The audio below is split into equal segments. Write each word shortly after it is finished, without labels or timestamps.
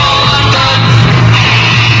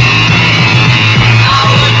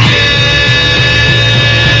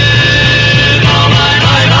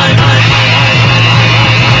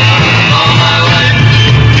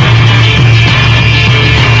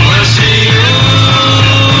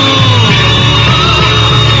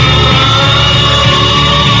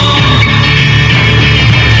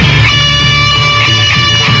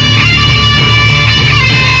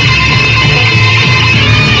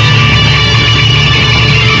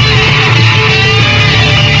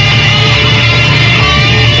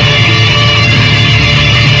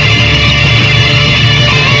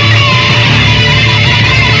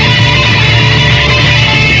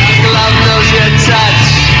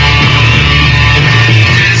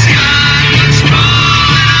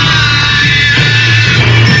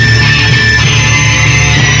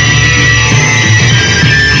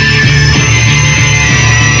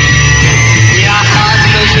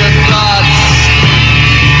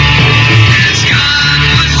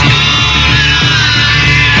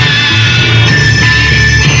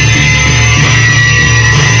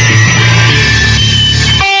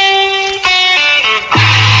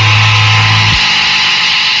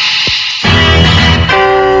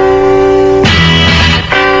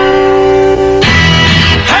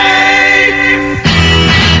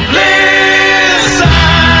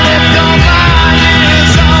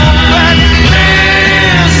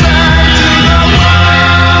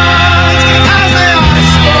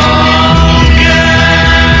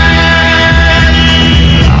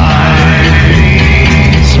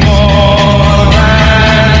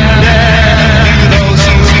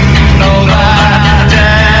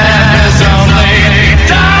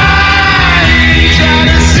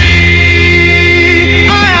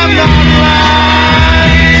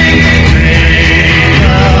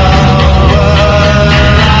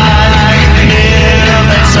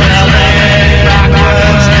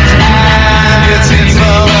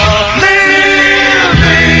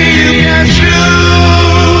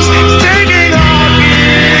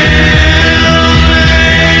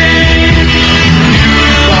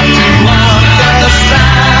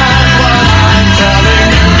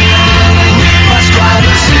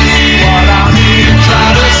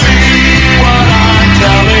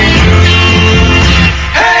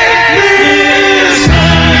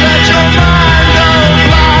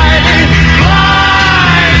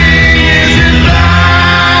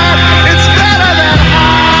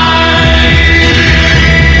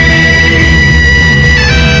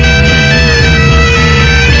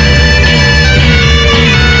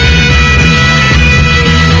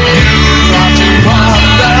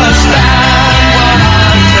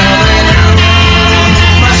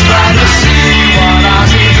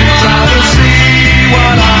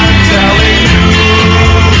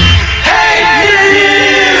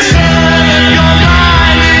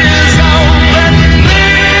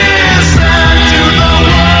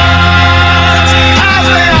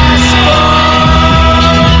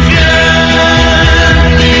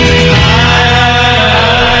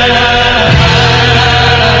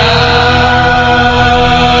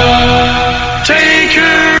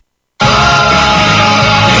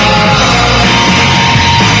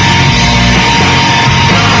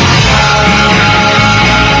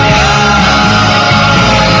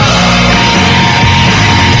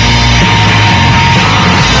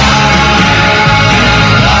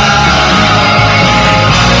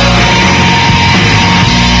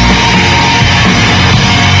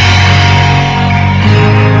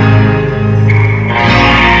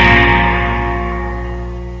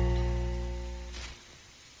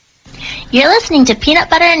You're listening to Peanut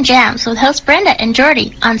Butter and Jams with hosts Brenda and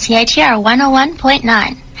Jordy on CiTR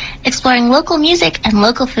 101.9, exploring local music and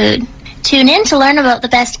local food. Tune in to learn about the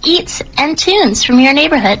best eats and tunes from your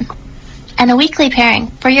neighborhood, and a weekly pairing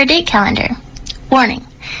for your date calendar. Warning: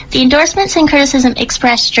 the endorsements and criticism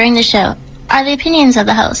expressed during the show are the opinions of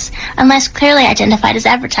the hosts, unless clearly identified as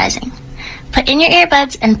advertising. Put in your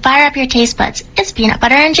earbuds and fire up your taste buds. It's Peanut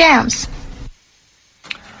Butter and Jams.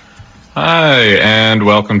 Hi, and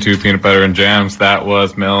welcome to Peanut Butter and Jams. That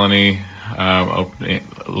was Melanie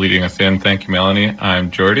leading us in. Thank you, Melanie.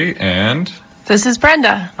 I'm Jordy, and... This is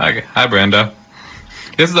Brenda. Hi, Brenda.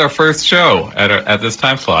 This is our first show at this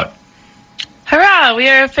time slot. Hurrah, we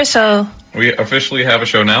are official. We officially have a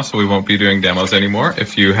show now, so we won't be doing demos anymore.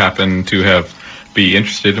 If you happen to be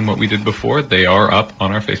interested in what we did before, they are up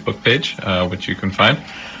on our Facebook page, which you can find.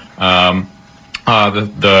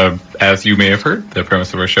 As you may have heard, the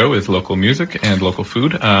premise of our show is local music and local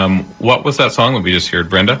food. What was that song that we just heard,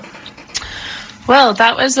 Brenda? Well,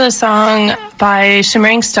 that was a song by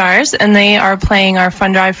Shimmering Stars, and they are playing our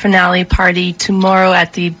Fundrive finale party tomorrow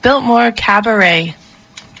at the Biltmore Cabaret.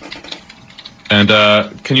 And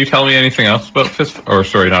can you tell me anything else about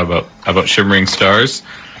about Shimmering Stars?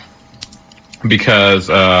 Because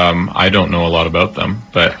I don't know a lot about them,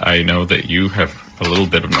 but I know that you have a little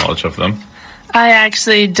bit of knowledge of them. I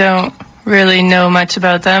actually don't really know much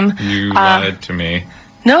about them. You lied to me.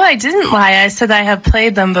 No, I didn't lie. I said I have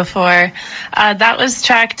played them before. That was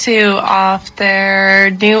track 2 off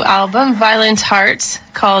their new album, Violent Heart,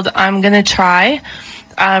 called I'm Gonna Try.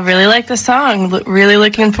 Really like the song. Really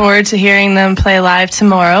looking forward to hearing them play live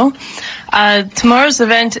tomorrow. Tomorrow's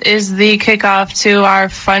event is the kickoff to our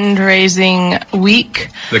fundraising week.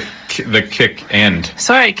 The kick end.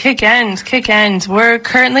 Sorry, kick end. We're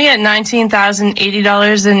currently at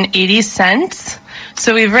 $19,080.80.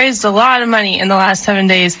 So we've raised a lot of money in the last 7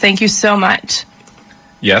 days. Thank you so much.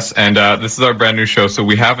 Yes, and this is our brand new show, so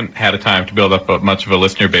we haven't had a time to build up much of a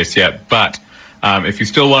listener base yet. But if you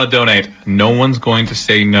still want to donate, no one's going to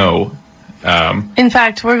say no. In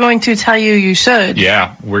fact, we're going to tell you should.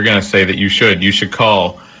 Yeah, we're going to say that you should. You should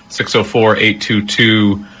call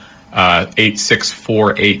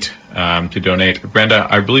 604-822-8648 to donate. Brenda,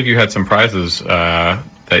 I believe you had some prizes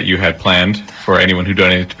that you had planned for anyone who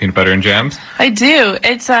donated to Peanut Butter and Jams. I do.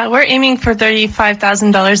 It's we're aiming for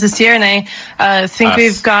 $35,000 this year, and I think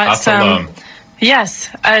we've got some. Alone. Yes,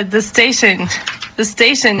 the station,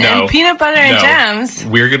 no, and Peanut Butter and Jams.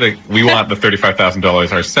 We want the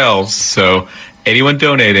 $35,000 ourselves. So anyone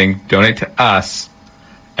donate to us,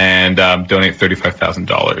 and donate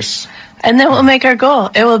 $35,000. And then we'll make our goal.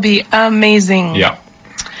 It will be amazing. Yeah.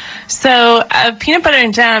 So Peanut Butter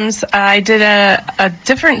and Jams, I did a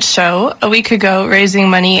different show a week ago raising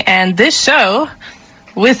money, and this show,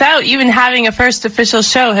 without even having a first official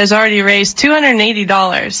show, has already raised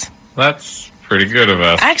 $280. That's pretty good of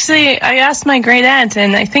us. Actually, I asked my great aunt,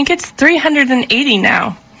 and I think it's $380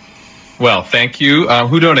 now. Well, thank you.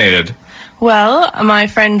 Who donated? Well, my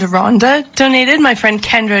friend Rhonda donated, my friend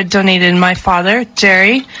Kendra donated, my father,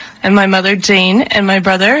 Jerry, and my mother, Jane, and my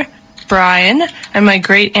brother, Brian, and my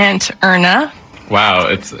great aunt, Erna. Wow,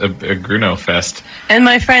 it's a Gruno fest. And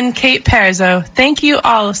my friend, Kate Perzo. Thank you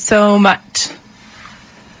all so much.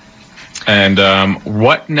 And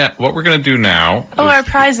what we're going to do now... Oh, our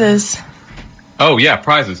prizes. Oh, yeah,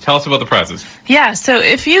 prizes. Tell us about the prizes. Yeah, so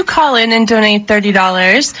if you call in and donate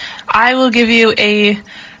 $30, I will give you a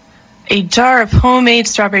jar of homemade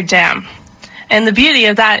strawberry jam. And the beauty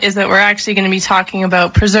of that is that we're actually going to be talking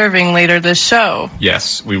about preserving later this show.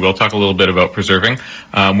 Yes, we will talk a little bit about preserving.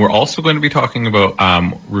 We're also going to be talking about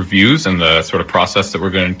reviews and the sort of process that we're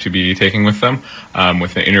going to be taking with them,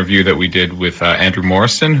 with an interview that we did with Andrew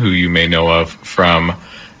Morrison, who you may know of from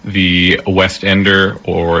the West Ender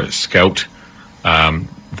or Scout,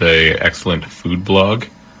 the excellent food blog.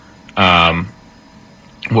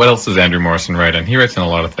 What else does Andrew Morrison write in? He writes in a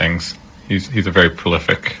lot of things. He's a very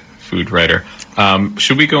prolific food writer.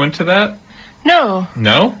 Should we go into that? No.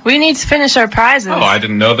 No? We need to finish our prizes. Oh, I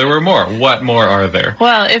didn't know there were more. What more are there?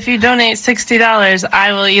 Well, if you donate $60,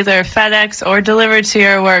 I will either FedEx or deliver to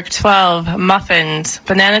your work 12 muffins,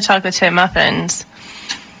 banana chocolate chip muffins.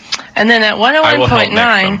 And then at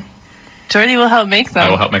 101.9, Jordy will help make them. I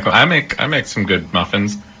will help make them. I make some good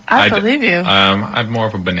muffins. I believe you. I'm more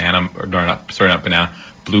of a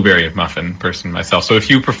blueberry muffin person myself. So if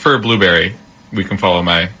you prefer blueberry, we can follow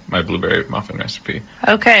my blueberry muffin recipe.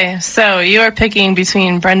 Okay, so you are picking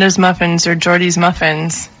between Brenda's muffins or Jordy's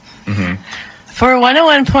muffins. Mm-hmm. For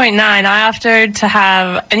 101.9, I offered to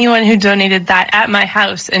have anyone who donated that at my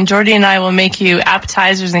house, and Jordy and I will make you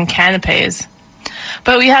appetizers and canapes.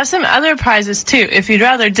 But we have some other prizes too. If you'd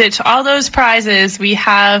rather ditch all those prizes, we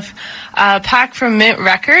have a pack from Mint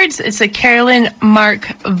Records. It's a Carolyn Mark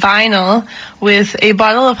vinyl with a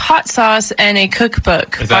bottle of hot sauce and a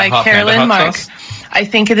cookbook by Carolyn Mark. Sauce? I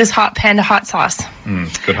think it is Hot Panda hot sauce.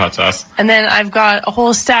 Good hot sauce. And then I've got a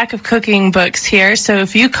whole stack of cooking books here. So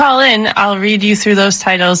if you call in, I'll read you through those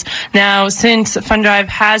titles. Now, since Fundrive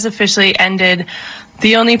has officially ended,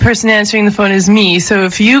 the only person answering the phone is me. So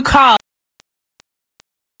if you call,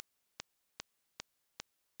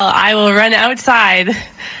 I will run outside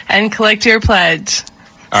and collect your pledge.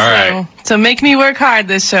 All right. So make me work hard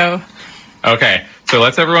this show. Okay. So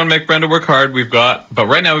let's everyone make Brenda work hard. But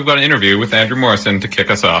right now we've got an interview with Andrew Morrison to kick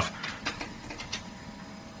us off.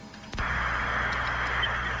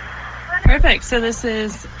 Perfect. So this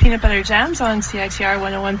is Peanut Butter Jams on CiTR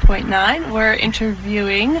 101.9. We're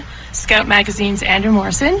interviewing Scout Magazine's Andrew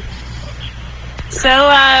Morrison.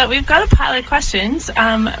 So we've got a pile of questions.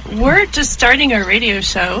 We're just starting our radio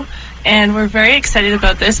show, and we're very excited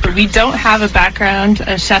about this, but we don't have a background,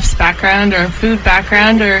 a chef's background or a food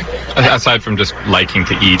background, or aside from just liking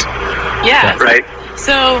to eat. Yeah. Right.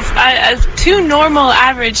 So as two normal,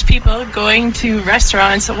 average people going to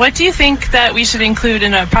restaurants, what do you think that we should include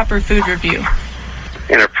in a proper food review?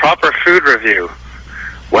 In a proper food review?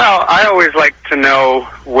 Well, I always like to know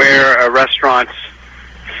where a restaurant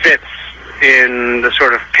fits in the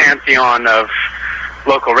sort of pantheon of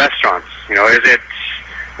local restaurants. You know,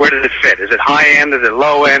 where does it fit? Is it high end? Is it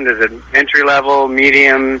low end? Is it entry level,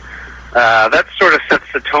 medium? That sort of sets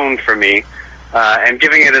the tone for me, and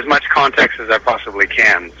giving it as much context as I possibly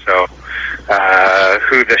can. So,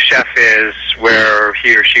 who the chef is, where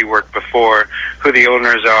he or she worked before, who the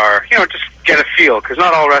owners are, just get a feel, because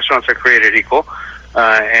not all restaurants are created equal,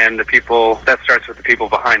 and that starts with the people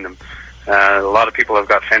behind them. A lot of people have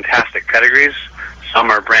got fantastic pedigrees.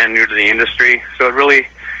 Some are brand new to the industry, so it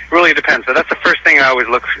really depends. So that's the first thing I always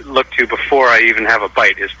look to before I even have a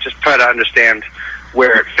bite, is just try to understand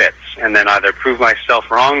where it fits, and then either prove myself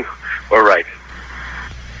wrong or right.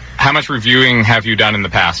 How much reviewing have you done in the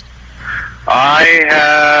past? I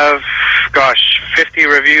have, 50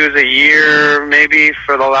 reviews a year maybe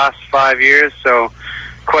for the last 5 years, so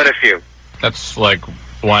quite a few. That's like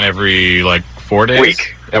one every 4 days?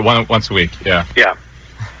 Week. Once a week, yeah. Yeah,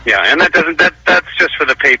 and that's just for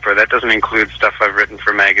the paper. That doesn't include stuff I've written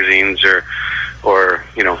for magazines or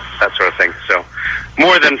that sort of thing. So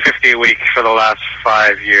more than 50 a week for the last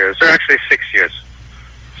 5 years, or actually 6 years.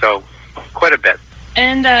 So quite a bit.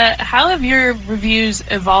 And how have your reviews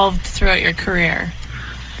evolved throughout your career?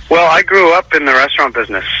 Well, I grew up in the restaurant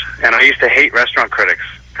business, and I used to hate restaurant critics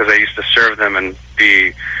because I used to serve them and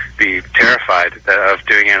be terrified of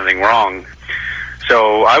doing anything wrong.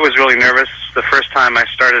 So I was really nervous the first time I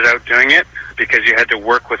started out doing it, because you had to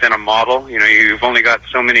work within a model. You've only got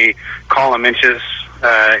so many column inches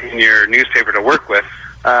in your newspaper to work with.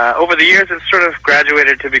 Over the years, it's sort of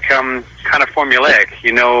graduated to become kind of formulaic.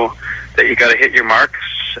 You know that you got to hit your marks.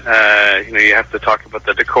 You have to talk about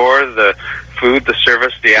the decor, the food, the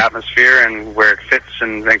service, the atmosphere, and where it fits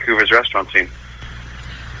in Vancouver's restaurant scene.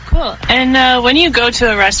 Cool. And when you go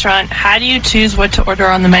to a restaurant, how do you choose what to order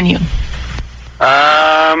on the menu?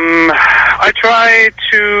 I try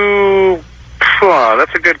to...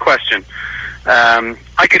 that's a good question.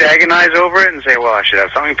 I could agonize over it and say, well, I should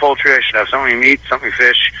have something poultry, I should have something meat, something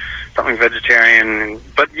fish, something vegetarian.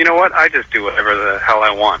 But you know what? I just do whatever the hell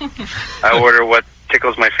I want. I order what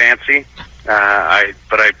tickles my fancy. I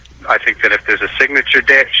think that if there's a signature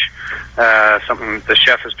dish, something the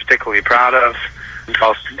chef is particularly proud of,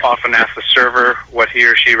 I'll often ask the server what he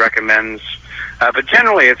or she recommends. But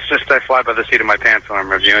generally, it's just I fly by the seat of my pants when I'm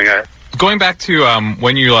reviewing it. Going back to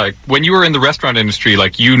when you were in the restaurant industry,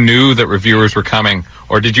 you knew that reviewers were coming,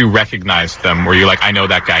 or did you recognize them? Were you I know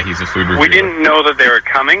that guy, he's a food reviewer? We didn't know that they were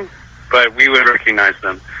coming, but we would recognize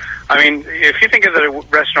them. I mean, if you think of the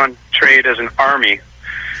restaurant trade as an army,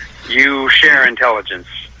 you share intelligence.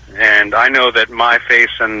 And I know that my face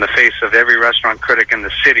and the face of every restaurant critic in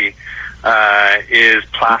the city is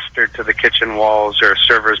plastered to the kitchen walls or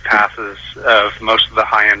servers' passes of most of the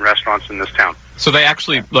high-end restaurants in this town. So they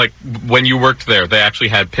actually, when you worked there, they actually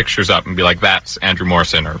had pictures up and be that's Andrew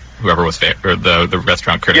Morrison or whoever was or the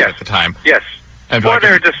restaurant critic at the time. Yes. And or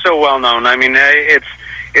they're just so well known. I mean,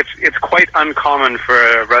 it's quite uncommon for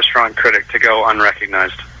a restaurant critic to go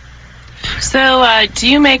unrecognized. So, do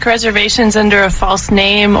you make reservations under a false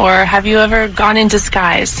name, or have you ever gone in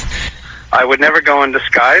disguise? I would never go in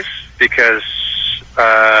disguise because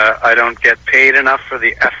I don't get paid enough for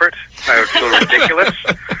the effort. I would feel ridiculous.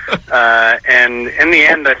 And in the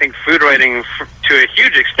end, I think food writing, to a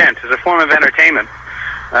huge extent, is a form of entertainment.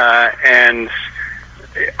 And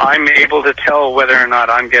I'm able to tell whether or not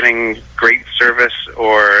I'm getting great service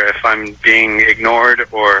or if I'm being ignored.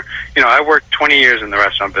 Or, I worked 20 years in the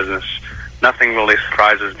restaurant business. Nothing really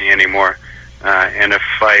surprises me anymore. And if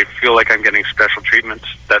I feel like I'm getting special treatment,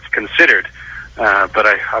 that's considered. But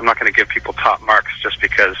I'm not going to give people top marks just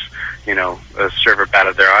because, a server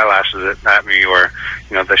batted their eyelashes at me, or,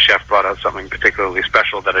 the chef brought out something particularly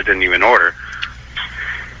special that I didn't even order.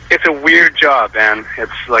 It's a weird job, man.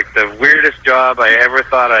 It's like the weirdest job I ever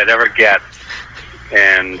thought I'd ever get.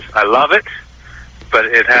 And I love it, but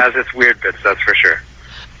it has its weird bits, that's for sure.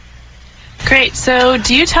 Great. So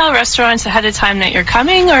do you tell restaurants ahead of time that you're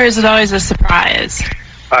coming, or is it always a surprise?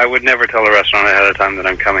 I would never tell a restaurant ahead of time that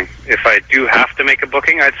I'm coming. If I do have to make a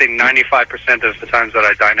booking, I'd say 95% of the times that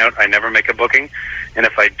I dine out, I never make a booking. And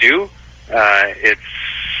if I do, it's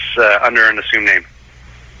under an assumed name.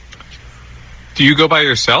 Do you go by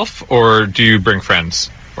yourself, or do you bring friends?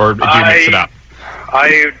 Or do you mix it up?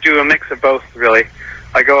 I do a mix of both, really.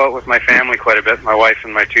 I go out with my family quite a bit, my wife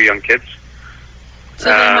and my 2 young kids. So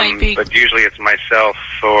that might be... But usually it's myself,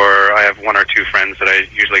 or I have 1 or 2 friends that I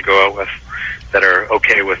usually go out with that are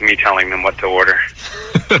okay with me telling them what to order.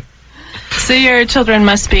 So your children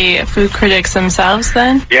must be food critics themselves,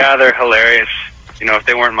 then? Yeah, they're hilarious. If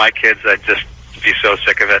they weren't my kids, I'd just be so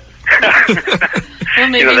sick of it. Well,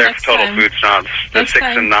 maybe they're total food snobs. They're 6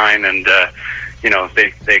 and 9, and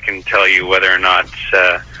they can tell you whether or not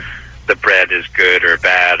the bread is good or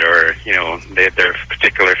bad, or they're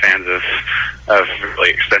particular fans of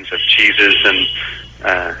really expensive cheeses, and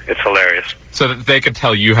it's hilarious. So that they could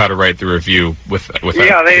tell you how to write the review with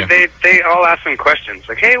yeah, they all ask them questions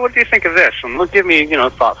like, "Hey, what do you think of this?" And they'll give me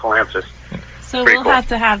thoughtful answers. So we'll have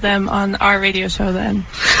to have them on our radio show then.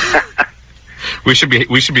 We should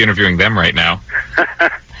be interviewing them right now.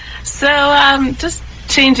 So, just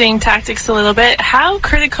changing tactics a little bit, how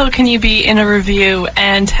critical can you be in a review,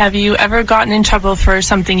 and have you ever gotten in trouble for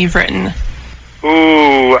something you've written?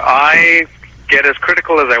 Ooh, I get as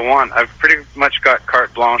critical as I want. I've pretty much got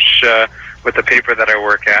carte blanche with the paper that I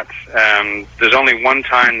work at. There's only one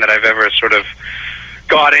time that I've ever sort of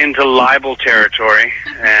got into libel territory,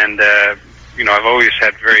 and I've always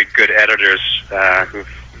had very good editors who've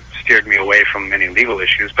steered me away from many legal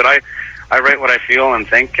issues. But I write what I feel and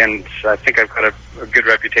think, and I think I've got a good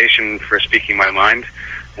reputation for speaking my mind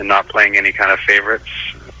and not playing any kind of favorites.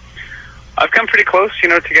 I've come pretty close,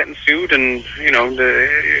 to getting sued, and,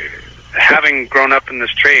 having grown up in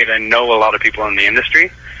this trade, I know a lot of people in the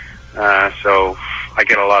industry, so I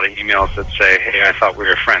get a lot of emails that say, "Hey, I thought we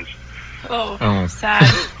were friends." Oh. Sad.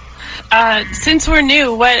 Since we're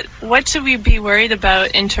new, what should we be worried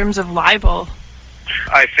about in terms of libel?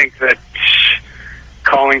 I think that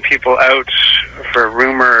calling people out for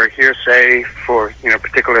rumor or hearsay for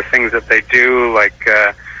particular things that they do, like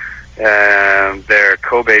their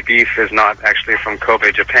Kobe beef is not actually from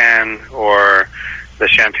Kobe, Japan, or the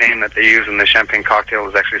champagne that they use in the champagne cocktail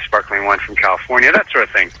is actually sparkling wine from California, that sort of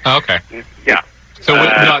thing. Oh, okay. Yeah. So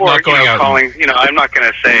not going out. Calling, I'm not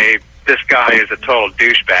going to say this guy is a total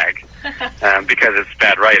douchebag because it's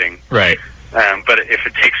bad writing. Right. But if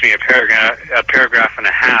it takes me a paragraph and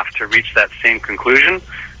a half to reach that same conclusion,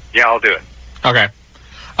 yeah, I'll do it. Okay.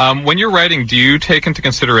 When you're writing, do you take into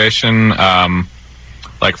consideration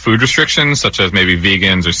like food restrictions, such as maybe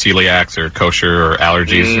vegans or celiacs or kosher or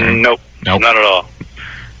allergies? Nope, not at all.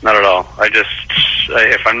 Not at all.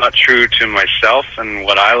 If I'm not true to myself and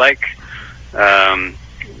what I like,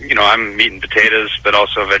 I'm meat and potatoes, but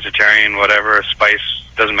also vegetarian, whatever, spice,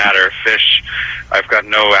 doesn't matter, fish. I've got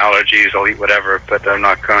no allergies, I'll eat whatever, but I'm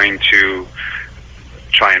not going to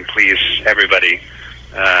try and please everybody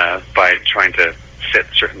by trying to fit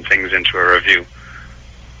certain things into a review.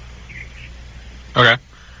 Okay.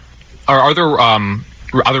 Are there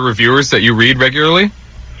other reviewers that you read regularly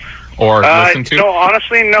or listen to? No,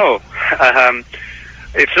 honestly, no.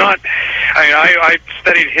 It's not. I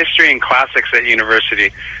studied history and classics at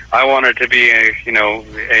university. I wanted to be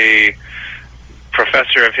a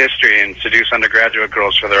professor of history and seduce undergraduate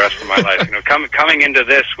girls for the rest of my life. Coming into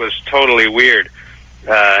this was totally weird,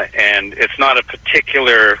 and it's not a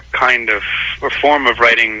particular kind of or form of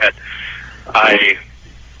writing that I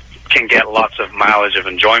can get lots of mileage of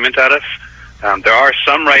enjoyment out of. There are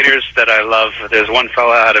some writers that I love. There's one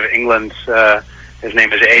fella out of England. His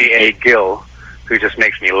name is A.A. Gill, who just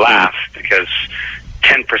makes me laugh because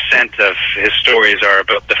 10% of his stories are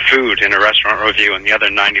about the food in a restaurant review, and the other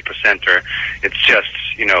 90% are it's just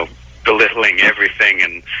belittling everything,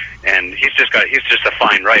 and he's just a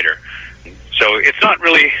fine writer. So it's not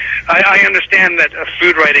really, I understand that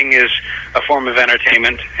food writing is a form of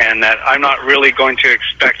entertainment and that I'm not really going to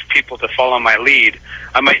expect people to follow my lead.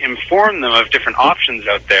 I might inform them of different options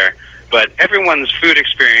out there, but everyone's food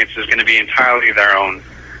experience is going to be entirely their own.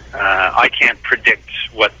 I can't predict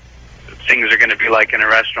what things are going to be like in a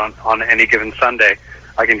restaurant on any given Sunday.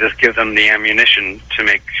 I can just give them the ammunition to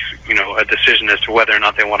make, a decision as to whether or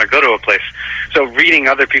not they want to go to a place. So reading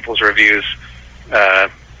other people's reviews,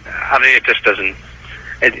 it just doesn't.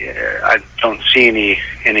 I don't see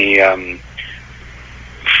any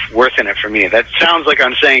worth in it for me. That sounds like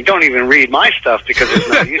I'm saying don't even read my stuff because there's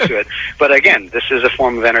no use to it. But again, this is a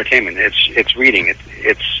form of entertainment. It's reading.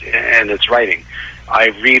 It's writing. I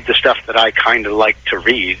read the stuff that I kind of like to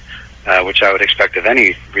read, which I would expect of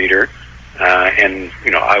any reader. And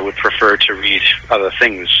I would prefer to read other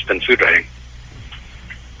things than food writing.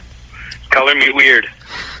 Color me weird.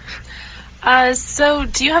 So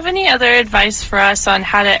do you have any other advice for us on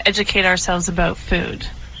how to educate ourselves about food?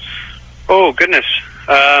 Oh, goodness.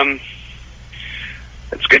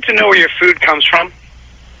 It's good to know where your food comes from.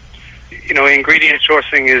 Ingredient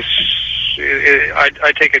sourcing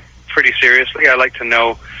I take it pretty seriously. I like to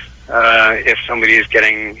know if somebody is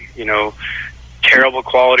getting, terrible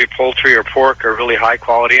quality poultry or pork or really high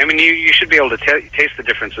quality. I mean, you should be able to taste the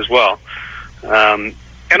difference as well.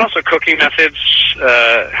 And also cooking methods,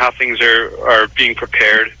 how things are being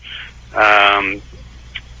prepared, and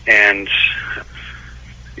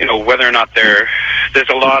whether or not there's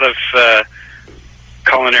a lot of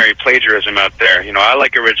culinary plagiarism out there. I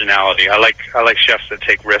like originality. I like chefs that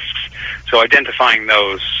take risks. So identifying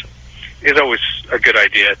those is always a good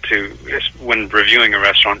idea when reviewing a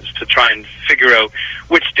restaurant, is to try and figure out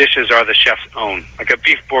which dishes are the chef's own, like a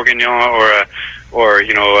beef bourguignon or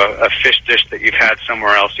a fish dish that you've had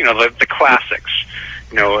somewhere else. The classics.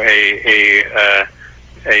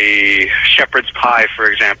 A shepherd's pie, for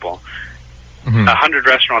example. 100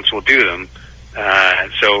 restaurants will do them.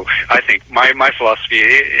 So I think my philosophy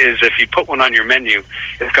is if you put one on your menu,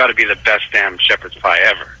 it's got to be the best damn shepherd's pie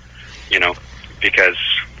ever. Because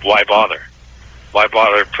why bother? Why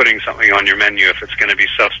bother putting something on your menu if it's going to be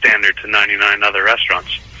substandard to 99 other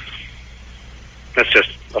restaurants? That's just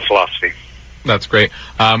a philosophy. That's great.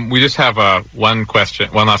 We just have one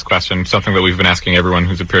last question, something that we've been asking everyone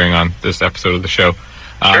who's appearing on this episode of the show.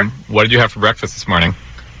 Sure. What did you have for breakfast this morning?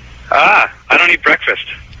 I don't eat breakfast.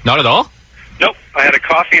 Not at all? Nope. I had a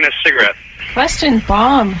coffee and a cigarette. Question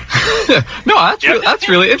bomb. No, that's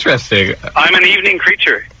really interesting. I'm an evening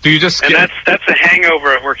creature. Do you just and that's a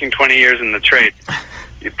hangover of working 20 years in the trade.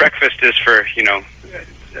 Breakfast is for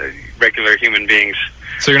regular human beings.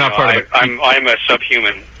 So you're not part of the... I'm a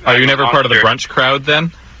subhuman. Are you never part of the brunch crowd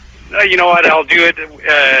then? You know what? I'll do it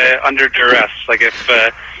under duress. Like if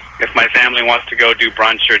my family wants to go do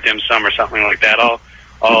brunch or dim sum or something like that, I'll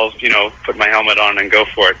put my helmet on and go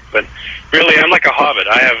for it. But really, I'm like a hobbit.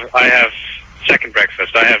 I have second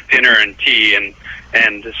breakfast. I have dinner and tea and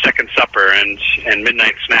second supper and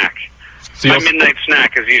midnight snack. So my midnight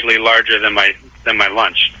snack is usually larger than my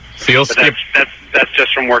lunch. So you'll skip. That's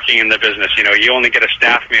just from working in the business. You only get a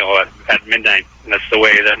staff meal at midnight, and that's the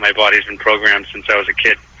way that my body's been programmed since I was a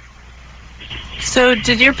kid. So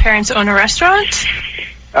did your parents own a restaurant?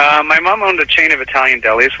 My mom owned a chain of Italian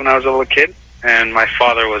delis when I was a little kid, and my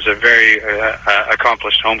father was a very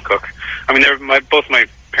accomplished home cook. I mean, both my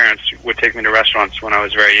parents would take me to restaurants when I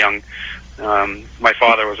was very young. My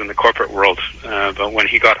father was in the corporate world, but when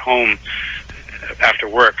he got home after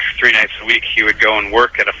work 3 nights a week, he would go and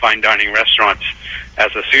work at a fine dining restaurant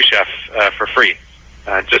as a sous chef for free,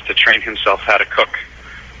 just to train himself how to cook,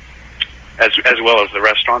 as well as the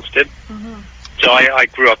restaurants did. Mm-hmm. So I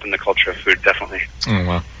grew up in the culture of food, definitely. Oh,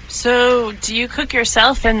 wow. So do you cook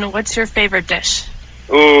yourself, and what's your favorite dish?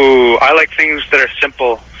 Ooh, I like things that are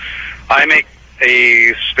simple. I make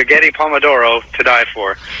a spaghetti pomodoro to die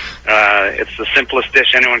for. It's the simplest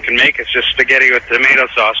dish anyone can make. It's just spaghetti with tomato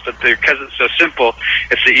sauce, but because it's so simple,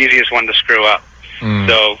 it's the easiest one to screw up.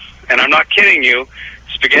 So, and I'm not kidding you,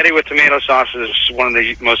 spaghetti with tomato sauce is one of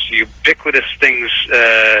the most ubiquitous things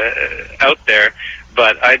out there,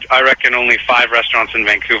 but I reckon only 5 restaurants in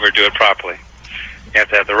Vancouver do it properly. You have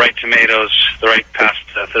to have the right tomatoes, the right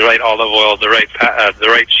pasta, the right olive oil, the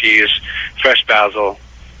right cheese, fresh basil.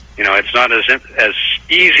 It's not as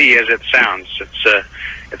easy as it sounds.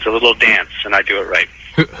 It's a little dance, and I do it right.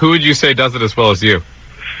 Who would you say does it as well as you?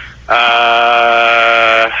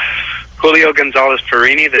 Julio Gonzalez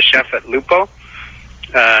Perini, the chef at Lupo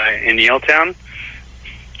in Yaletown.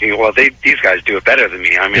 Well, these guys do it better than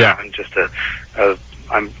me. I mean, yeah. I'm just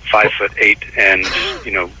I'm 5'8" and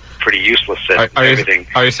pretty useless at everything.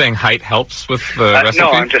 Are you saying height helps with the recipe?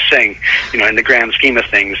 No, I'm just saying, in the grand scheme of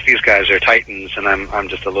things, these guys are titans, and I'm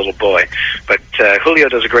just a little boy. But Julio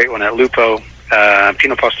does a great one at Lupo.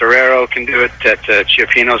 Pino Pastorero can do it at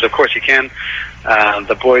Chiapino's. Of course he can.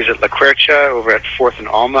 The boys at La Quercia over at 4th and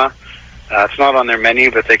Alma. It's not on their menu,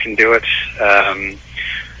 but they can do it.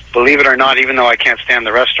 Believe it or not, even though I can't stand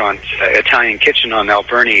the restaurant, Italian Kitchen on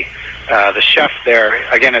Alberni, the chef there,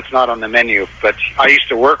 again, it's not on the menu, but I used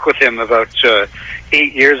to work with him about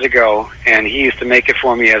 8 years ago, and he used to make it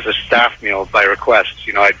for me as a staff meal by request.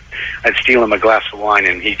 I'd steal him a glass of wine,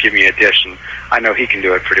 and he'd give me a dish, and I know he can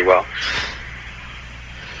do it pretty well.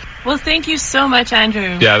 Well, thank you so much,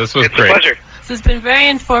 Andrew. Yeah, this was great. It's a pleasure. This has been very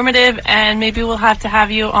informative, and maybe we'll have to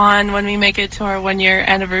have you on when we make it to our 1-year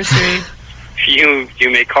anniversary. You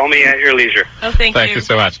may call me at your leisure. Oh, thank you. Thank you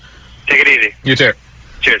so much. Take it easy. You too.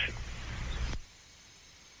 Cheers.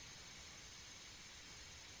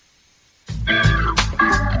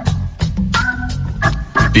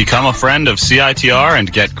 Become a friend of CiTR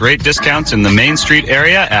and get great discounts in the Main Street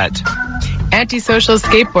area at Antisocial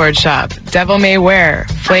Skateboard Shop, Devil May Wear,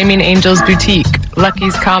 Flaming Angels Boutique,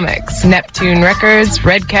 Lucky's Comics, Neptune Records,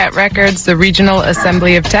 Red Cat Records, the Regional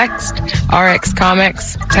Assembly of Text, RX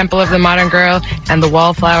Comics, Temple of the Modern Girl, and the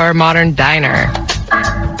Wallflower Modern Diner.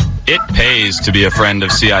 It pays to be a friend of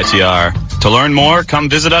CiTR. To learn more, come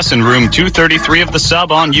visit us in room 233 of the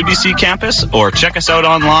Sub on UBC campus or check us out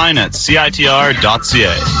online at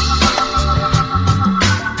citr.ca.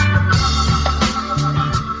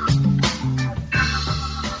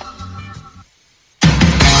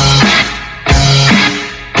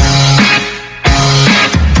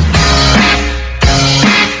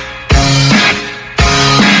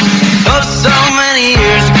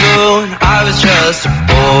 Just a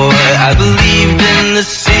boy, I believed in the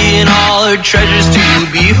sea and all her treasures to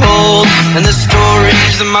behold, and the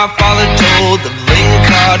stories that my father told of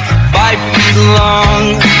lingcod 5 feet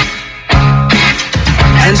long.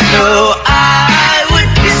 And so I would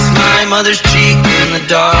kiss my mother's cheek in the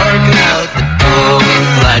dark and out the door.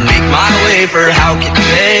 I'd make my way for Howkett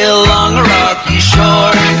Bay along a rocky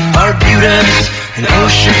shore. Arbutus and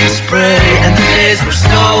ocean spray, and the days were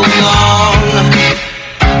so long.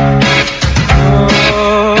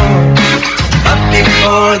 Up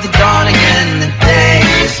before the dawn again, the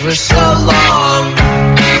days were so long.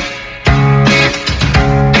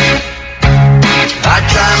 I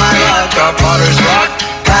try my luck off Potter's Rock,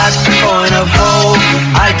 past the point of hope.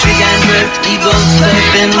 I jig and drift, eagle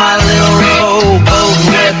slip in my little rowboat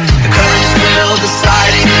whip. The current swirl,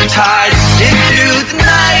 deciding the tide into the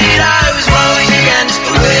night. I was rowing against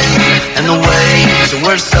the wind, and the waves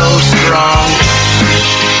were so strong.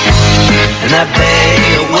 And that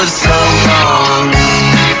bay was so long.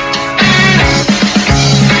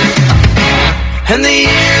 And the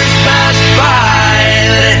years passed by,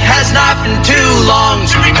 but it has not been too long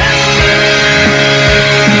to remember.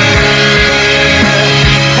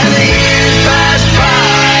 And the years passed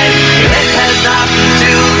by, but it has not been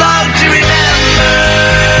too long to remember.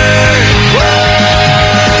 Whoa,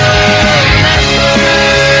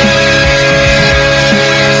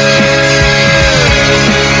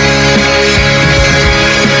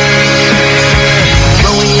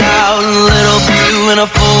 in a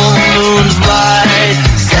full moon's light,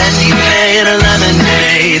 sandy bay and a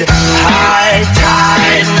lemonade, high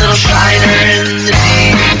tide, little shiner in the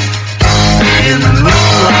deep, in the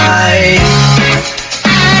moonlight.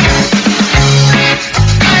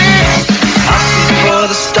 Up before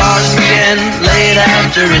the stars again, late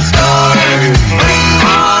after it's dark, waiting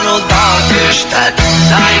on old Dogfish, that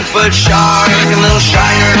 9-foot shark, a little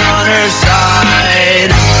shiner on her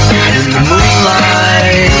side, in the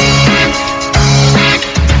moonlight.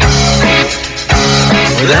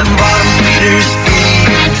 For them bottom feeders feed,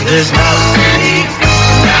 there's no sleep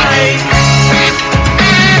tonight.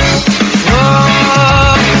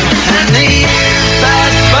 Oh, and the years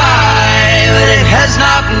pass by, but it has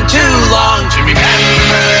not been too long to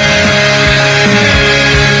remember.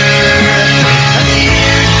 And the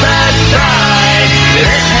years pass by, but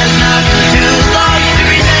it has not been too long to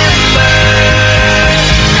remember.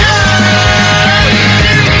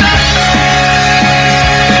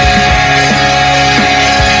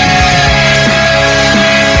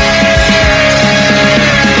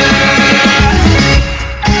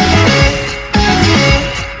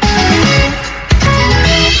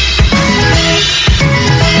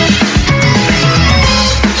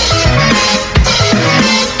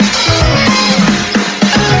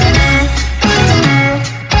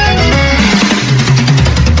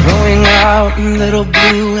 Little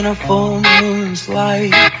blue in a full moon's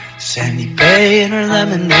light, sandy bay and her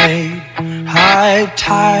lemonade, high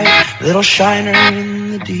tide, little shiner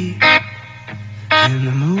in the deep, in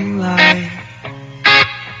the moonlight.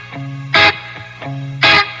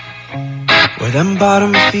 Where them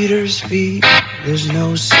bottom feeders feed, there's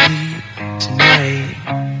no sleep tonight.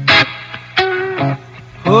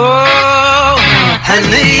 Oh, and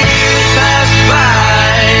the years pass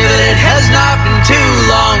by, but it has not been too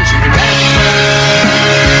long to remember.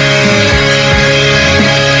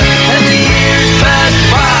 And the years pass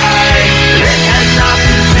by, but it has not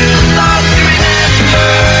been too long to remember.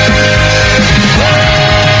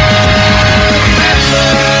 Oh, remember.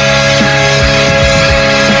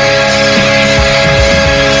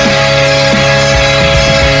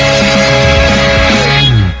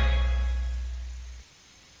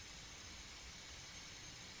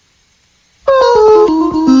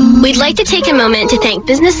 We'd like to take a moment to thank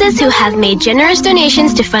businesses who have made generous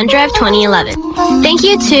donations to Fundrive 2011. Thank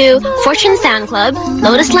you to Fortune Sound Club,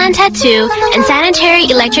 Lotus Land Tattoo, and Sanitary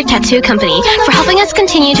Electric Tattoo Company for helping us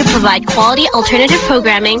continue to provide quality alternative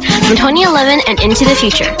programming from 2011 and into the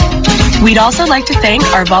future. We'd also like to thank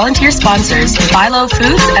our volunteer sponsors, Philo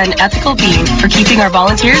Foods and Ethical Being, for keeping our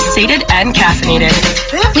volunteers sated and caffeinated.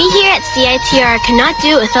 We here at CiTR cannot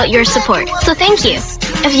do it without your support, so thank you.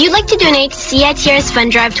 If you'd like to donate to CiTR's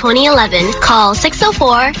Fundrive 2011, call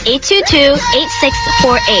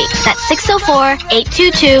 604-822-8648. That's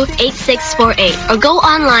 604-822-8648. Or go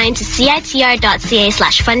online to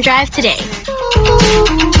citr.ca/fundrive today.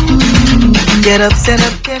 Get up, stand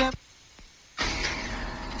up, get up.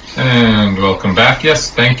 And welcome back.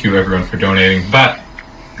 Yes, thank you everyone for donating. But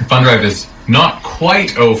Fundrive is not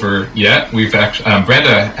quite over yet. We've actually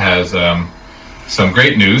Brenda has some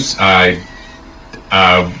great news.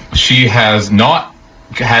 She has not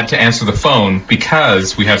had to answer the phone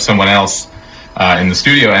because we have someone else in the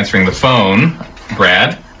studio answering the phone.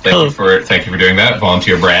 Brad, thank you for doing that.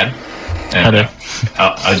 Volunteer Brad, and a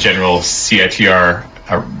general CiTR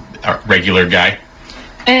regular guy.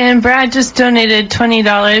 And Brad just donated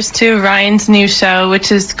 $20 to Ryan's new show,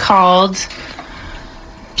 which is called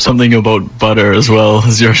Something About Butter as well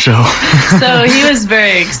as your show. So he was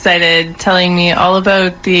very excited, telling me all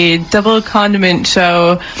about the double condiment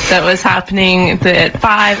show that was happening at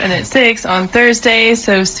 5 and at 6 on Thursday.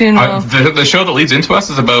 So soon the show that leads into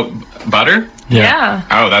us is about butter? Yeah.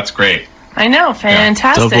 Oh, that's great. I know,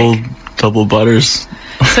 fantastic. Yeah. Double butters.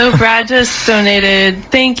 So Brad just donated,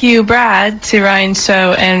 thank you, Brad, to Ryan's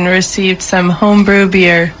show and received some homebrew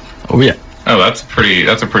beer. Oh, yeah. Oh, that's a pretty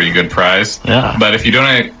good prize. Yeah. But if you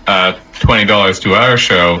donate $20 to our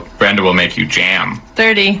show, Brenda will make you jam.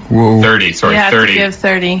 30. Whoa. 30, sorry, you have 30. To give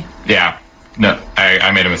 30. Yeah. No,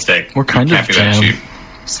 I made a mistake. What kind of jam? That cheap.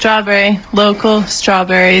 Strawberry. Local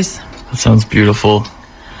strawberries. That sounds beautiful.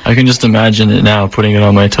 I can just imagine it now, putting it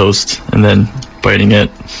on my toast and then biting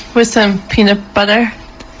it. With some peanut butter.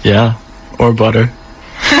 Yeah, or butter.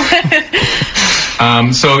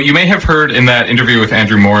 So you may have heard in that interview with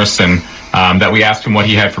Andrew Morrison that we asked him what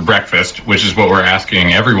he had for breakfast, which is what we're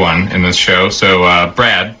asking everyone in this show. So,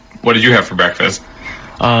 Brad, what did you have for breakfast?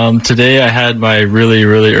 Today I had my really,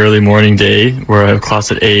 really early morning day where I have class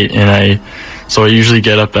at 8, and I usually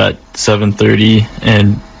get up at 7:30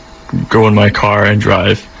 and go in my car and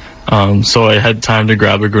drive. So I had time to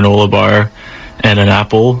grab a granola bar and an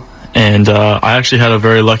apple, and I actually had a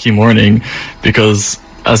very lucky morning because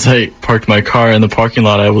as I parked my car in the parking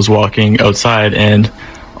lot, I was walking outside, and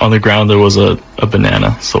on the ground there was a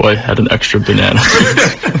banana, so I had an extra banana.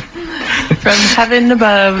 From heaven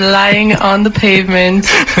above, lying on the pavement.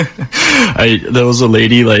 There was a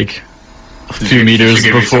lady like a few meters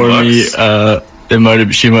before me.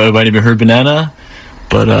 She might have been her banana,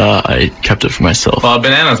 but I kept it for myself. Well, a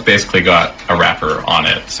banana's basically got a wrapper on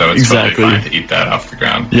it, so it's totally fine to eat that off the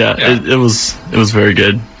ground. Yeah. It was very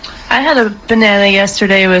good. I had a banana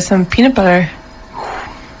yesterday with some peanut butter.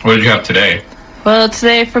 What did you have today? Well,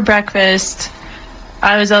 today for breakfast,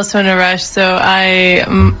 I was also in a rush, so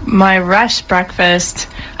my rush breakfast,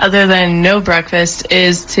 other than no breakfast,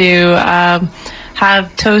 is to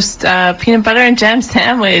have toast peanut butter and jam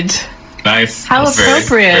sandwich. Nice. How That's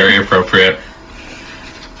appropriate. Very appropriate.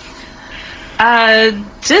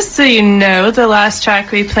 Just so you know, the last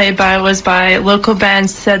track we played was by local band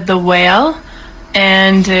Said the Whale,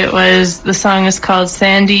 and the song is called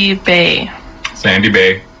Sandy Bay. Sandy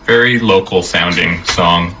Bay. Very local sounding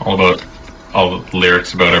song, all the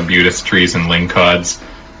lyrics about arbutus trees and lingcods.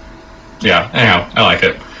 Yeah, anyhow, I like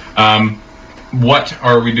it. What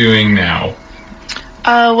are we doing now?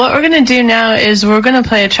 What we're going to do now is we're going to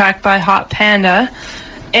play a track by Hot Panda.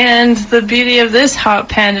 And the beauty of this Hot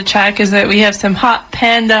Panda track is that we have some Hot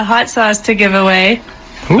Panda hot sauce to give away.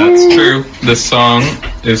 That's true. This song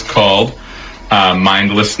is called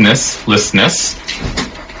Mindlessness,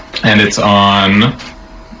 and it's on,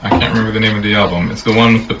 I can't remember the name of the album. It's the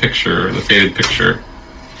one with the picture, the faded picture.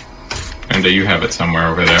 Brenda, you have it somewhere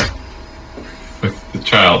over there. With the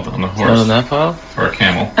child on the horse. On that file? Or a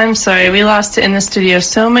camel. I'm sorry, we lost it in the studio.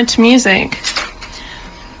 So much music.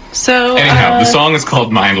 So anyhow, the song is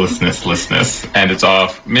called Mindlessness, and it's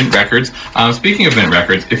off Mint Records. Speaking of Mint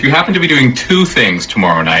Records, if you happen to be doing two things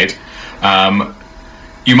tomorrow night,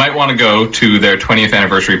 you might want to go to their 20th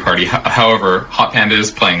anniversary party. However, Hot Panda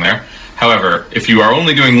is playing there. However, if you are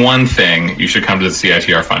only doing one thing, you should come to the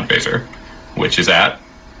CiTR fundraiser, which is at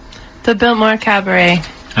the Biltmore Cabaret.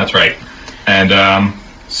 That's right. And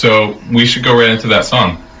so we should go right into that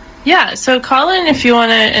song. Yeah, so call in if you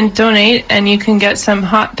want to and donate, and you can get some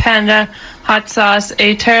Hot Panda hot sauce,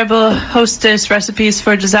 A Terrible Hostess Recipes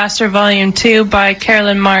for Disaster Volume 2 by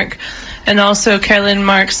Carolyn Mark, and also Carolyn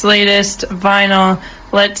Mark's latest vinyl,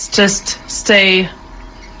 Let's Just Stay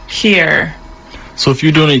Here. So if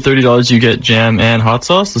you donate $30, you get jam and hot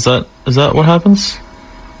sauce? Is that what happens?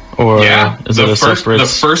 Or yeah, is it a separate... The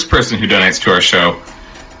first person who donates to our show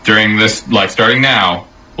during this, like starting now,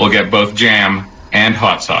 will get both jam and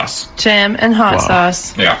hot sauce. Jam and hot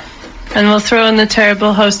sauce. Yeah. And we'll throw in the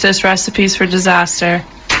Terrible Hostess Recipes for Disaster.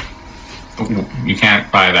 You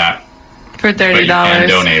can't buy that. For $30. But you can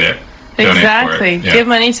donate it. Exactly. Yeah. Give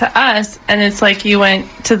money to us, and it's like you went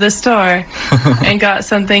to the store and got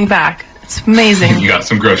something back. It's amazing. You got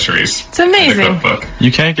some groceries. It's amazing.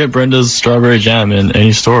 You can't get Brenda's strawberry jam in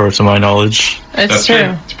any store, to my knowledge. That's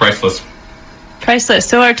true. It's priceless. Priceless.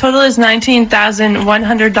 So our total is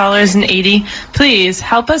 $19,100.80. Please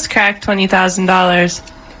help us crack $20,000.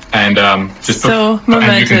 And and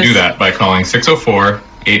you can do that by calling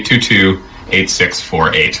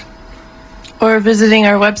 604-822-8648. Or visiting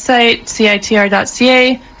our website,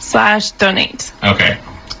 citr.ca/donate. Okay.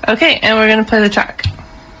 Okay, and we're going to play the track.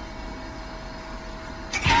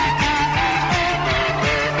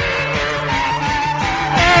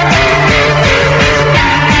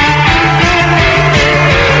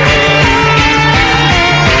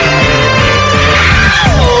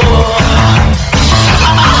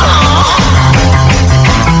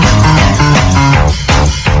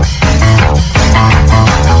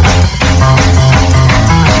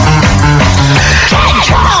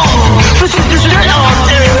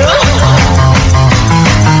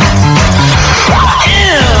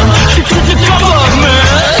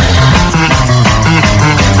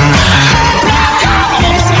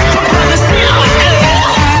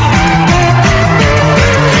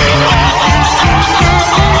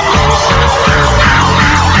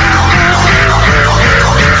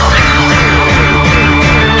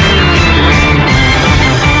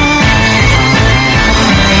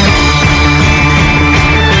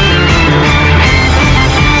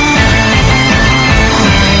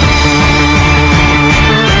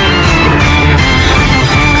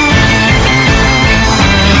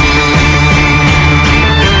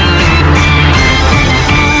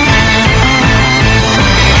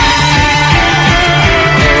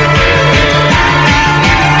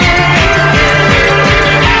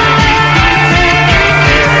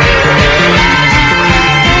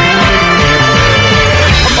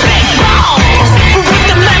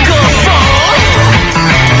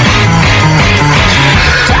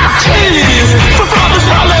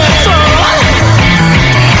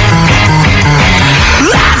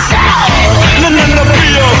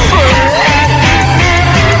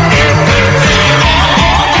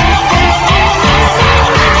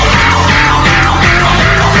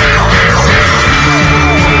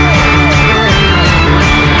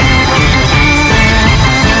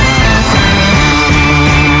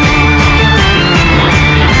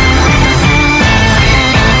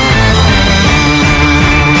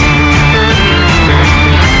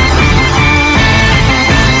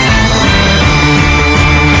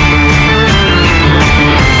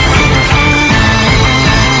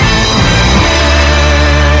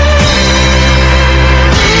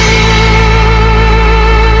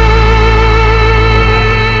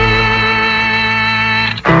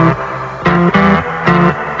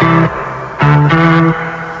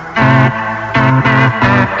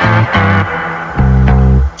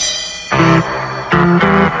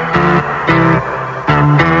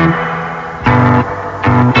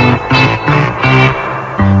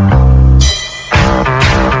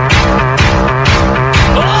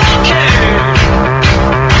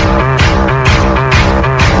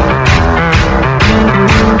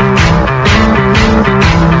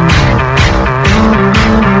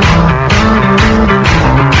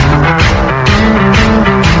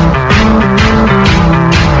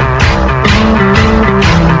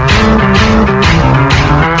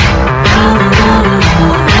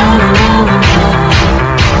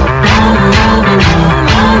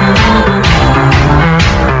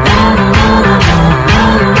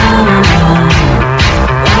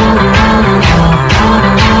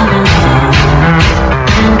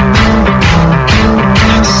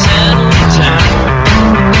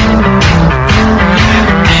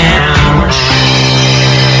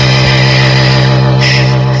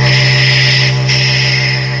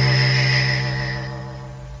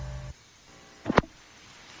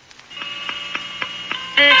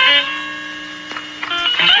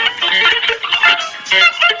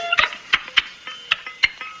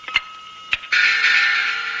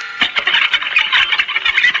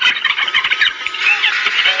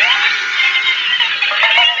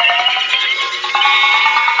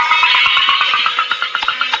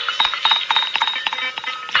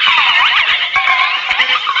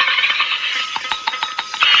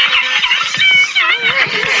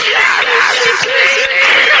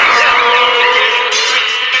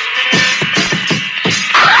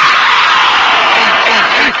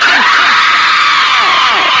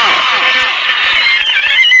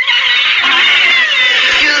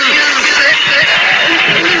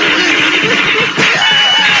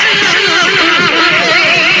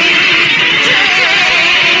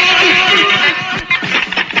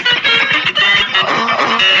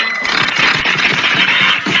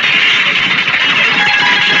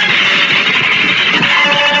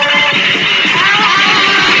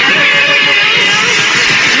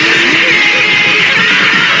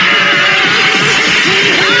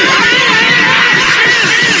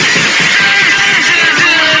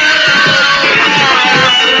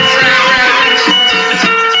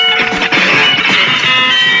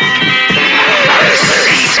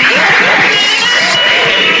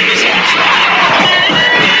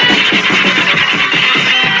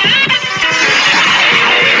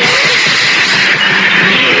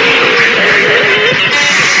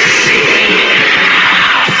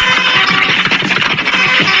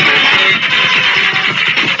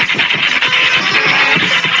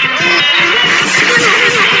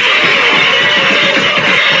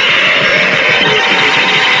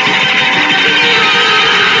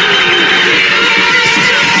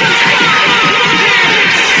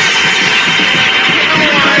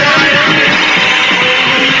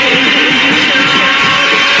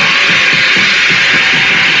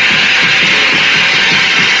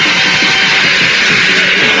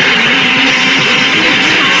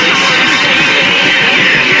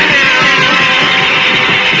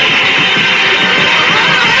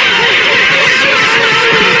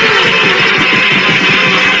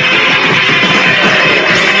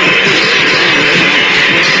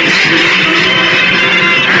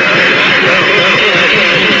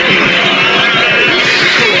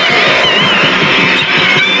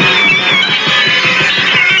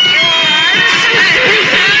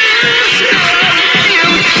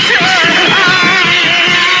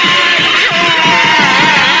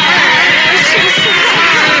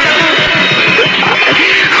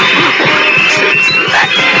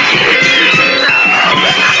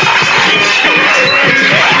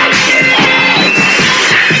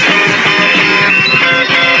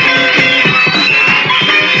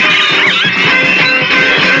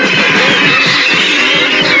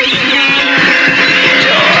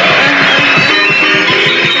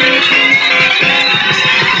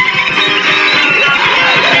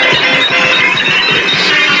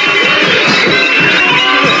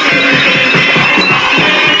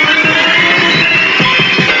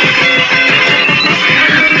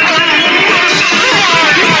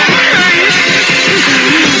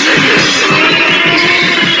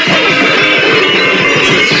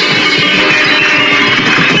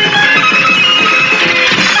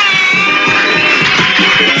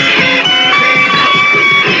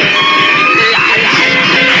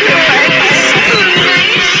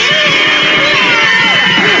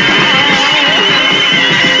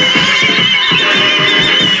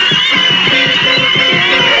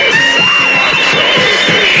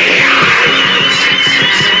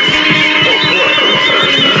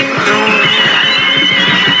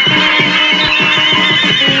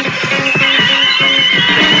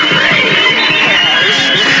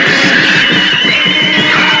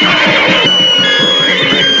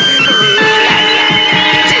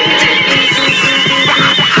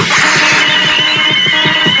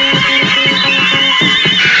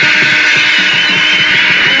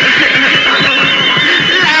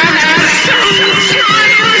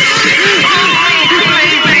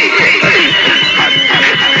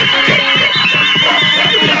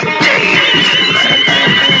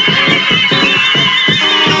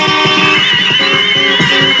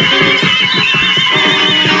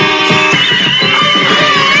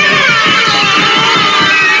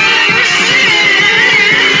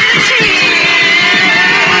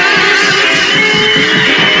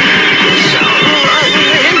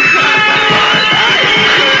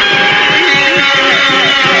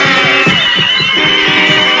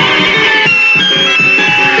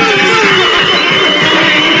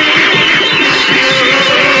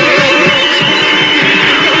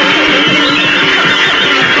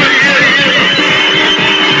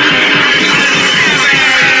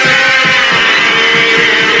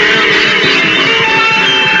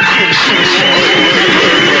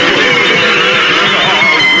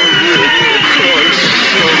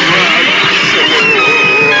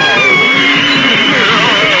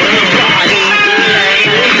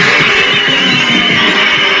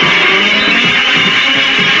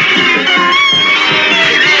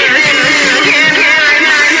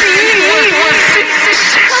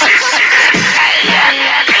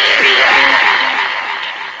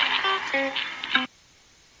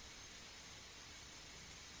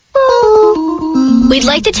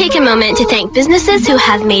 like to take a moment to thank businesses who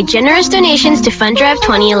have made generous donations to Fundrive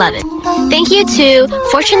 2011. Thank you to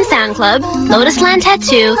Fortune Sound Club, Lotus Land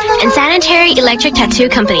Tattoo, and Sanitary Electric Tattoo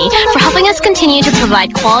Company for helping us continue to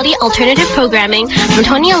provide quality alternative programming from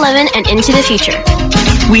 2011 and into the future.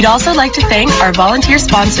 We'd also like to thank our volunteer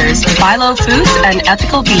sponsors, Philo Foods and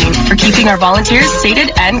Ethical Bean, for keeping our volunteers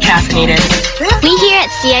sated and caffeinated. We here at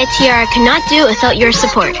CiTR cannot do without your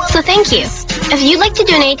support, so thank you. If you'd like to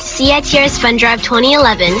donate to CiTR's Fundrive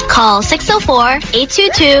 2011, call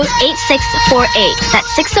 604-822-8648. That's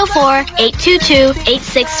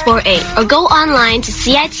 604-822-8648. Or go online to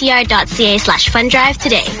citr.ca/fundrive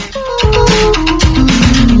today.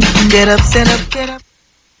 Get up, stand up, get up.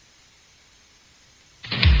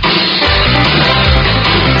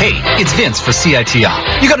 Hey, it's Vince for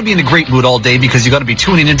CiTR. You gotta be in a great mood all day because you gotta be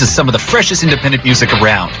tuning into some of the freshest independent music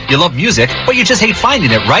around. You love music, but you just hate finding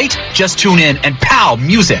it, right? Just tune in and pow,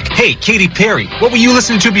 music. Hey, Katy Perry, what were you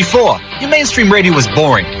listening to before? Your mainstream radio was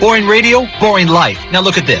boring. Boring radio, boring life. Now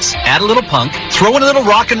look at this. Add a little punk, throw in a little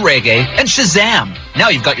rock and reggae, and shazam! Now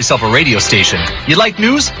you've got yourself a radio station. You like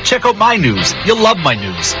news? Check out my news. You'll love my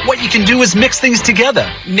news. What you can do is mix things together.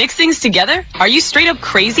 Mix things together? Are you straight up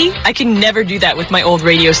crazy? I can never do that with my old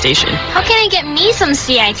radio station. How can I get me some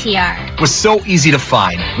CiTR? We're so easy to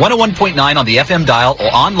find. 101.9 on the FM dial or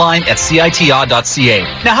online at CiTR.ca.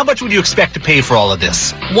 Now, how much would you expect to pay for all of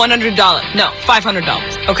this? $100. No,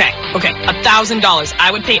 $500. Okay, $1,000. I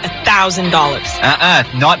would pay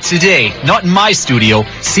 $1,000. Not today. Not in my studio.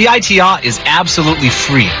 CiTR is absolutely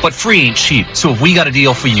free. But free ain't cheap. So if we got a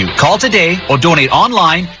deal for you, call today or donate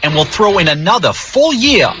online and we'll throw in another full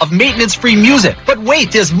year of maintenance-free music. But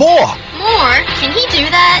wait, there's more. More? Can he do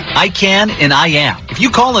that? I can and I am. If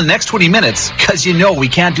you call in the next 20 minutes, because you know we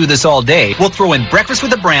can't do this all day, we'll throw in Breakfast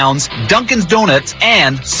with the Browns, Dunkin's Donuts,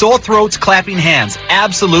 and Sore Throats Clapping Hands.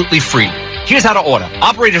 Absolutely free. Here's how to order.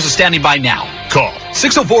 Operators are standing by now. Call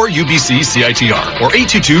 604-UBC-CITR or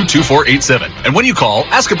 822-2487. And when you call,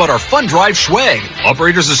 ask about our Fundrive swag.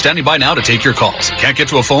 Operators are standing by now to take your calls. Can't get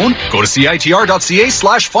to a phone? Go to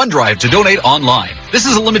CITR.ca/Fundrive to donate online. This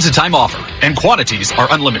is a limited time offer, and quantities are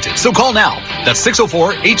unlimited. So call now. That's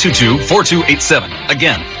 604-822-4287.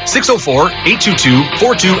 Again,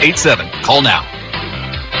 604-822-4287. Call now.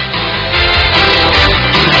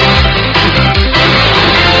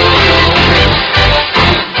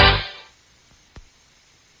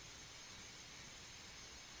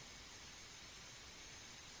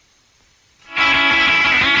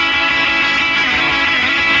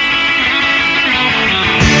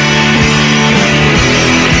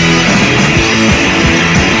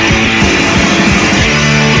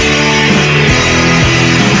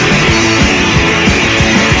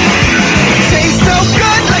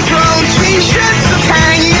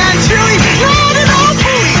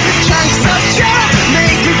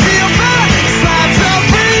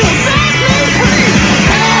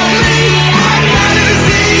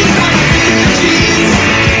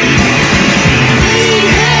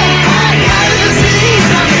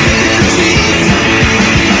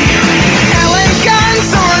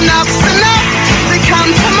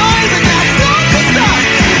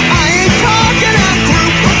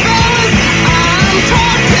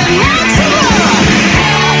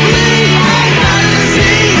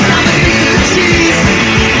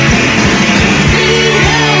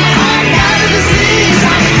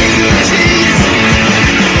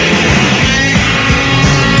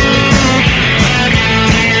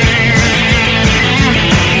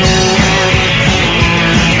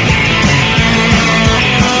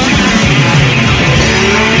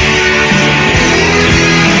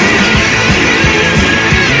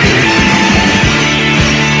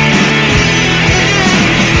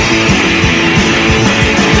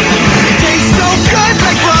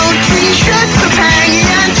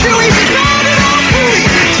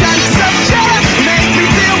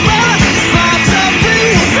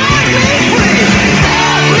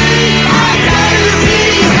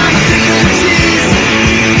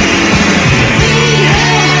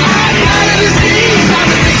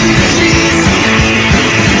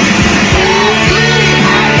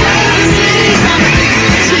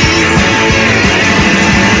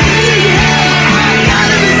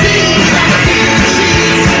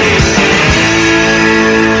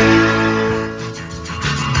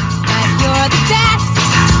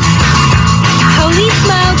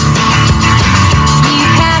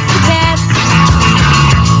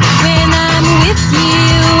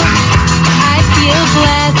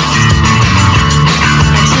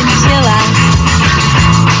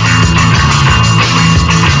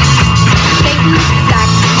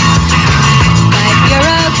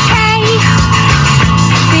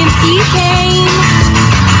 You came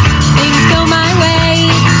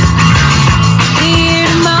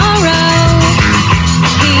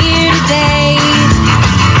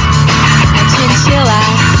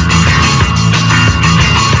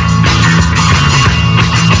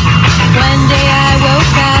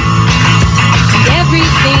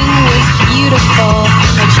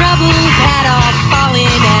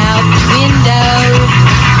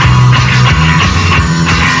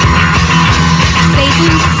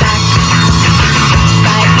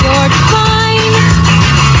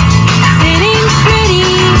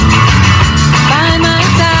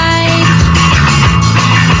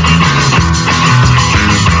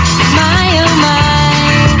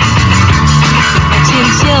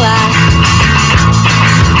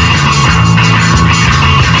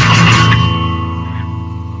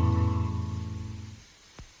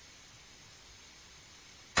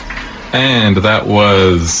And that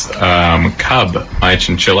was Cub, my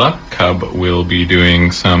chinchilla. Cub will be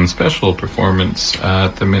doing some special performance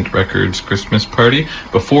at the Mint Records Christmas party.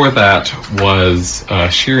 Before that was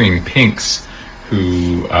Shearing Pinks,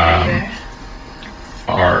 who are...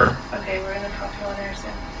 Okay, we're going to talk to one there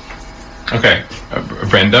soon. Okay,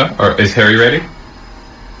 Brenda, is Harry ready?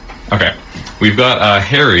 Okay, we've got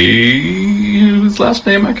Harry, whose last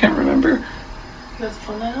name I can't remember. Does the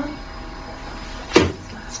phone light on?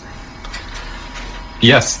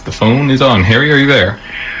 Yes, the phone is on. Harry, are you there?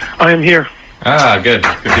 I am here. Ah, good.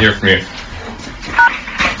 Good to hear from you.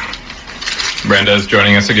 Brenda is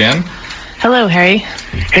joining us again. Hello, Harry.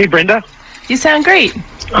 Hey, Brenda. You sound great.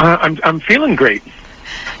 I'm feeling great.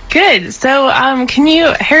 Good. So,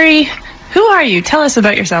 Harry, who are you? Tell us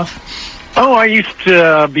about yourself. Oh, I used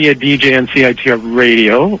to be a DJ on CiTR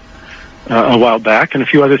radio a while back and a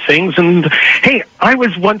few other things. And, hey, I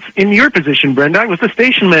was once in your position, Brenda. I was the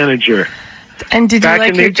station manager. And did you back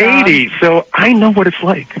like in your the job? 80s, so I know what it's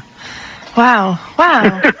like. Wow.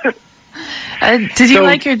 Did you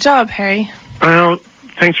like your job, Harry? Well,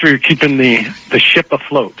 thanks for keeping the ship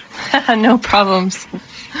afloat. No problems.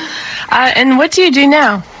 And what do you do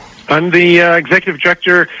now? I'm the executive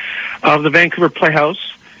director of the Vancouver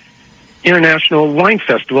Playhouse International Wine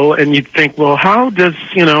Festival, and you'd think, well, how did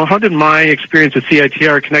my experience at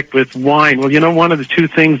CiTR connect with wine? Well, one of the two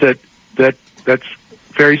things that's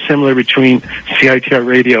very similar between CiTR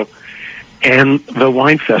radio and the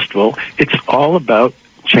wine festival, it's all about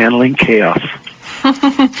channeling chaos.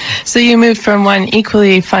 So you moved from one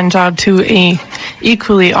equally fun job to a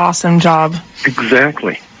equally awesome job.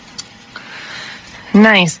 Exactly.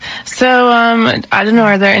 Nice. So, I don't know,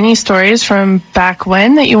 are there any stories from back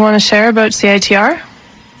when that you want to share about CiTR?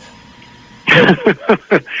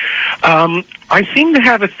 I seem to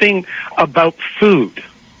have a thing about food.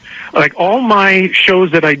 Like all my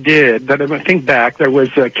shows that I did, that I think back, there was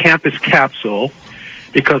a campus capsule,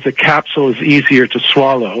 because a capsule is easier to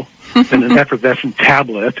swallow than an effervescent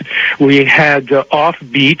tablet. We had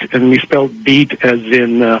Offbeat, and we spelled beet as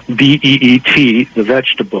in B-E-E-T, the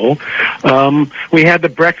vegetable. We had the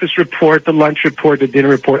breakfast report, the lunch report, the dinner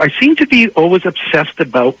report. I seem to be always obsessed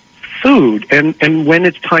about food and when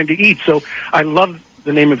it's time to eat. So I love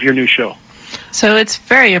the name of your new show. So it's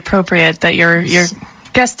very appropriate that you're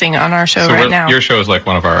guesting on our show right now. Your show is like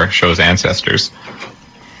one of our show's ancestors.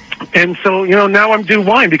 And so, now I'm doing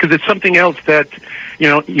wine because it's something else that,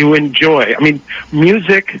 you enjoy. I mean,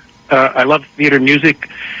 music, I love theater music.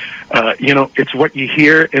 It's what you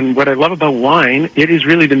hear. And what I love about wine, it is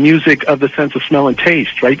really the music of the sense of smell and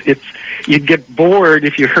taste, right? You'd get bored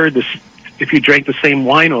if you drank the same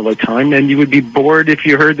wine all the time, and you would be bored if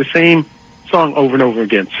you heard the same song over and over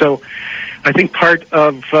again. So I think part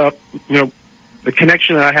of, the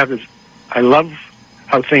connection that I have is I love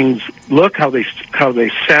how things look, how they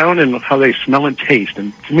sound, and how they smell and taste.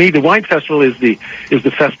 And to me, the wine festival is the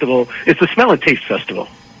festival. It's the smell and taste festival.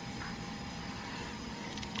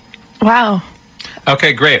 Wow.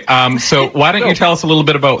 Okay, great. So why don't you tell us a little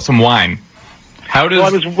bit about some wine? Well, I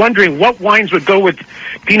was wondering what wines would go with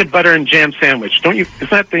peanut butter and jam sandwich. Don't you? Isn't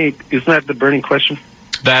that the burning question?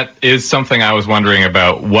 That is something I was wondering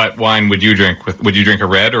about. What wine would you drink with? Would you drink a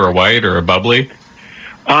red or a white or a bubbly?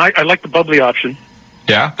 I like the bubbly option.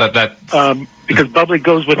 Yeah, because bubbly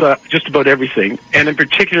goes with just about everything, and in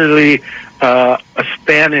particularly a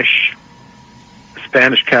Spanish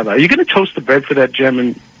cava. Are you going to toast the bread for that jam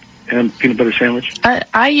and peanut butter sandwich?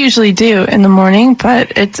 I usually do in the morning,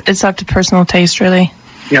 but it's up to personal taste, really.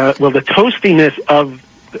 Yeah, well, the toastiness of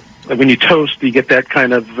when you toast, you get that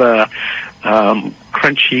kind of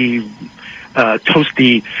crunchy,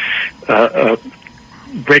 toasty,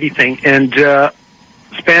 bready thing. And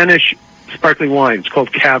Spanish sparkling wine, it's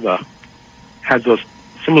called cava, has those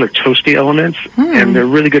similar toasty elements, and they're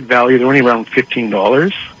really good value. They're only around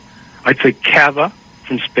 $15. I'd say cava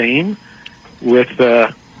from Spain with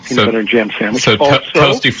peanut butter and jam sandwich. So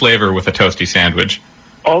toasty flavor with a toasty sandwich.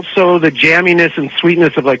 Also, the jamminess and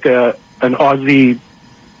sweetness of like an Aussie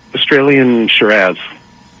Australian Shiraz.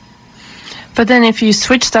 But then if you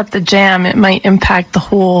switched up the jam, it might impact the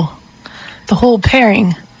whole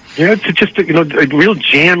pairing. Yeah, it's just a real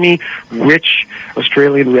jammy, rich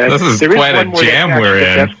Australian red. This is quite a jam we're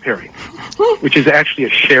in. The best pairing, which is actually a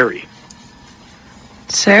sherry.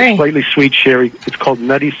 Sherry. Slightly sweet sherry. It's called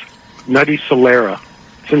Nutty Solera.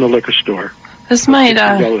 It's in the liquor store. This might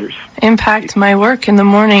impact my work in the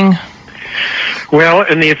morning. Well,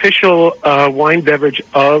 and the official wine beverage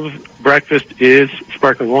of breakfast is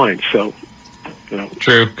sparkling wine. So,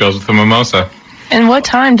 True, goes with the mimosa. And what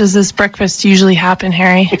time does this breakfast usually happen,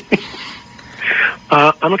 Harry?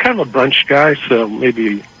 I'm a kind of a brunch guy, so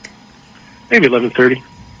maybe maybe 11:30.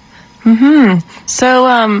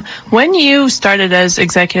 So when you started as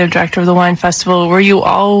executive director of the Wine Festival, were you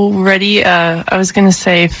already, I was going to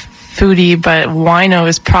say foodie, but wino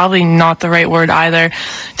is probably not the right word either.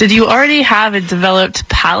 Did you already have a developed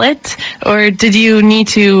palate, or did you need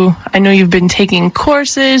to, I know you've been taking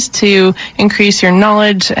courses to increase your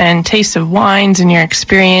knowledge and taste of wines and your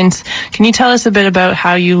experience. Can you tell us a bit about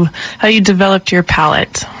how you developed your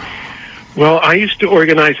palate? Well, I used to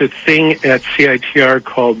organize a thing at CiTR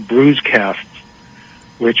called Brewscasts,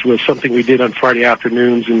 which was something we did on Friday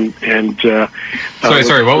afternoons.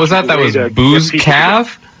 Sorry, what was that? That was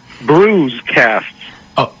Boozecast? Brewscasts.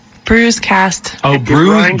 Oh, Brewscast. Oh,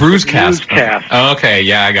 Brewscast. Oh, okay,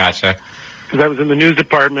 yeah, I gotcha. Because I was in the news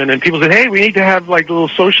department, and people said, hey, we need to have like a little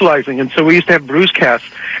socializing. And so we used to have Brewscasts.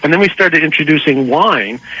 And then we started introducing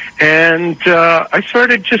wine, and I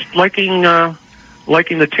started just liking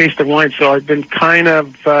the taste of wine. So I've been kind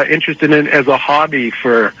of interested in it as a hobby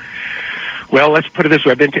for, well, let's put it this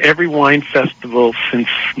way. I've been to every wine festival since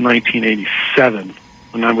 1987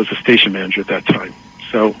 when I was a station manager at that time.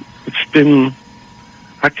 So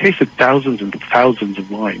I've tasted thousands and thousands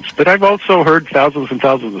of wines, but I've also heard thousands and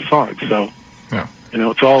thousands of songs. So, yeah.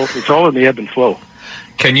 It's all in the ebb and flow.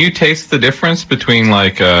 Can you taste the difference between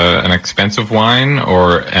like an expensive wine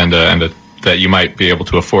and that you might be able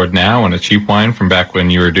to afford now, and a cheap wine from back when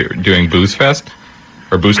you were doing Boozefest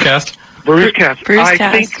or Boozecast? Brewscast. I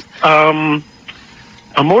think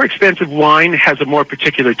a more expensive wine has a more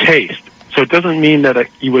particular taste. So it doesn't mean that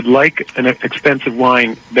you would like an expensive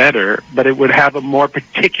wine better, but it would have a more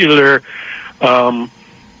particular, a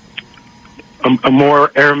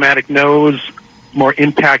more aromatic nose, more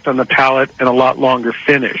impact on the palate, and a lot longer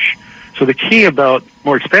finish. So the key about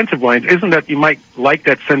more expensive wines isn't that you might like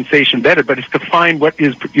that sensation better, but it's to find what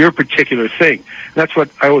is your particular thing. And that's what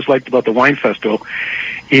I always liked about the Wine Festival,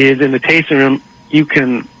 is in the tasting room, you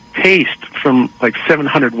can taste from like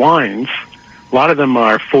 700 wines. A lot of them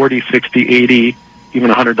are $40, $60, $80, even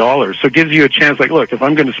 $100. So it gives you a chance, like, look, if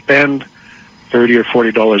I'm going to spend $30 or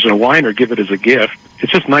 $40 on a wine or give it as a gift,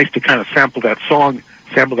 it's just nice to kind of sample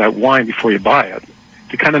that wine before you buy it,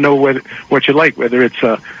 to kind of know what you like, whether it's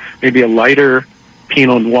maybe a lighter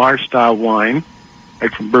Pinot Noir style wine,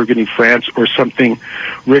 like from Burgundy, France, or something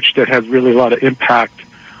rich that has really a lot of impact,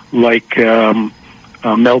 like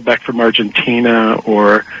Malbec from Argentina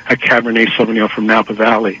or a Cabernet Sauvignon from Napa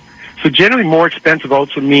Valley. So generally more expensive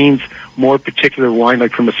also means more particular wine,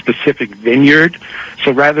 like from a specific vineyard.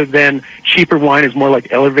 So rather than cheaper wine is more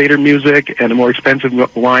like elevator music, and a more expensive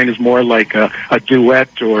wine is more like a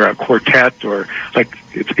duet or a quartet, or like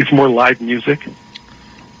it's more live music.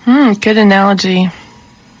 Good analogy.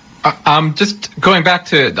 Just going back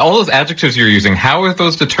to all those adjectives you're using, how are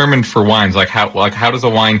those determined for wines? How does a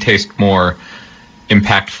wine taste more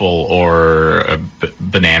impactful, or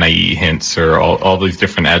banana-y hints, or all these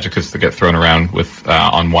different adjectives that get thrown around with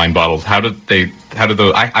on wine bottles? How do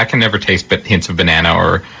those? I can never taste hints of banana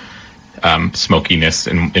or smokiness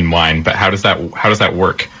in wine, but how does that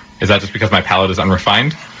work? Is that just because my palate is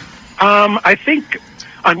unrefined? I think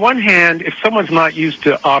on one hand, if someone's not used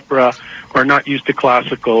to opera or not used to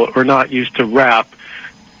classical or not used to rap,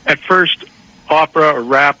 at first opera or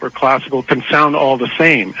rap or classical can sound all the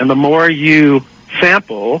same, and the more you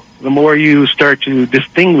sample, the more you start to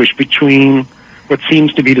distinguish between what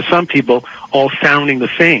seems to be, to some people, all sounding the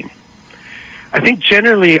same. I think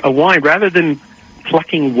generally a wine, rather than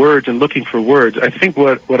plucking words and looking for words, I think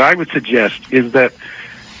what I would suggest is that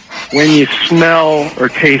when you smell or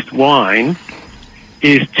taste wine,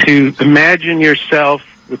 is to imagine yourself,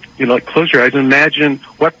 like close your eyes and imagine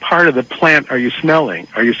what part of the plant are you smelling.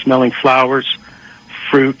 Are you smelling flowers,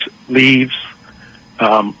 fruit, leaves?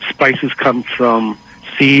 Spices come from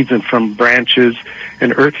seeds and from branches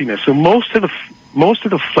and earthiness. So most of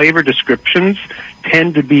the flavor descriptions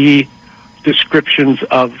tend to be descriptions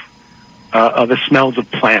of the smells of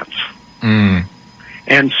plants.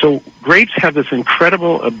 And so grapes have this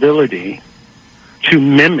incredible ability to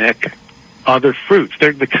mimic other fruits.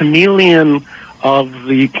 They're the chameleon of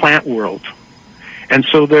the plant world. And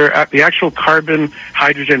so they're the actual carbon,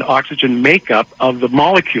 hydrogen, oxygen makeup of the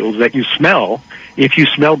molecules that you smell. If you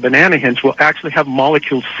smell banana hints, will actually have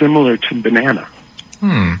molecules similar to banana.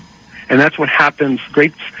 And that's what happens.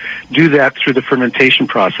 Grapes do that through the fermentation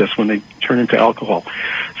process when they turn into alcohol.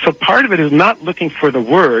 So part of it is not looking for the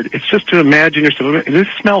word. It's just to imagine yourself, does this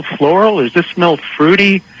smell floral? Does this smell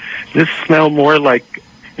fruity? Does this smell more like,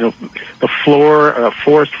 the floor, a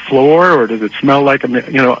forest floor, or does it smell like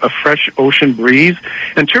a fresh ocean breeze?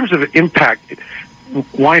 In terms of impact,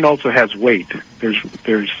 wine also has weight.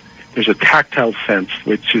 There's a tactile sense,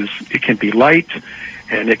 which is, it can be light,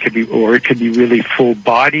 and it could be really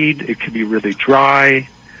full-bodied. It could be really dry.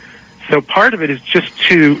 So part of it is just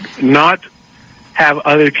to not have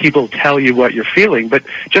other people tell you what you're feeling, but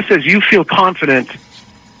just as you feel confident,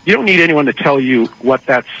 you don't need anyone to tell you what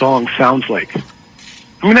that song sounds like.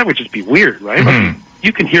 I mean, that would just be weird, right? Like,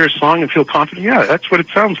 you can hear a song and feel confident, yeah, that's what it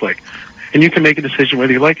sounds like. And you can make a decision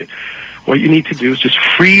whether you like it. What you need to do is just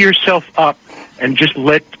free yourself up and just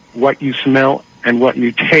let what you smell and what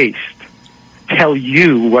you taste tell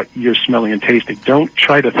you what you're smelling and tasting. Don't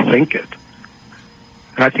try to think it.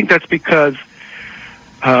 And I think that's because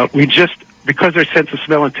because our sense of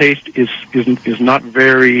smell and taste is not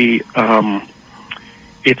very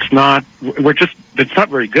it's not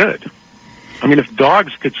very good. I mean, if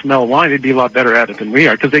dogs could smell wine, they'd be a lot better at it than we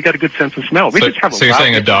are because they got a good sense of smell. So you're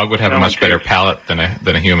saying a dog would have a much better palate than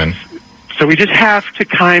a human? So we just have to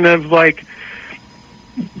kind of like,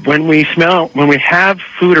 when we have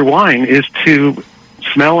food or wine, is to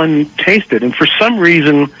smell and taste it. And for some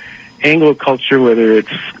reason, Anglo culture, whether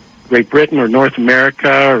it's Great Britain or North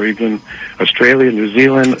America or even Australia, New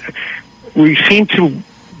Zealand, we seem to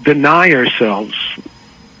deny ourselves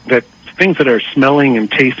that things that are smelling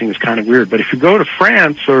and tasting is kind of weird. But if you go to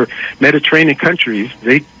France or Mediterranean countries,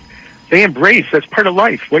 they embrace, that's part of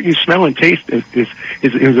life. What you smell and taste is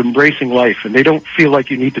embracing life, and they don't feel like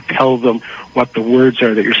you need to tell them what the words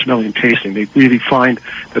are that you're smelling and tasting. They really find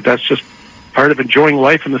that that's just part of enjoying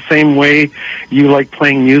life in the same way you like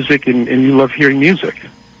playing music and you love hearing music.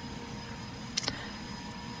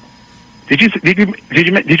 Did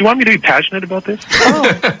you want me to be passionate about this?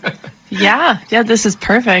 Oh, yeah, this is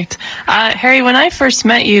perfect. Harry, when I first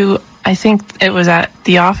met you, I think it was at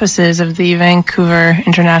the offices of the Vancouver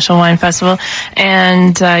International Wine Festival,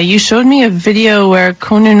 and you showed me a video where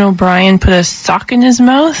Conan O'Brien put a sock in his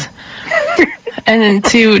mouth. And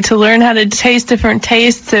to learn how to taste different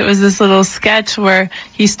tastes, it was this little sketch where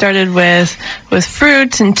he started with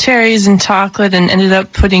fruit and cherries and chocolate and ended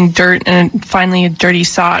up putting dirt and finally a dirty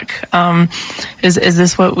sock. Is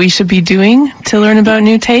this what we should be doing to learn about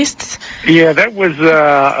new tastes? Yeah, that was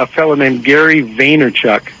a fellow named Gary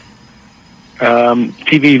Vaynerchuk.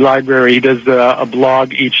 TV library. He does a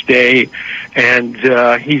blog each day, and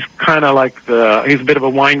he's kind of like he's a bit of a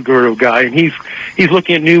wine guru guy, and he's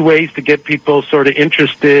looking at new ways to get people sort of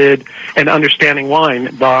interested and understanding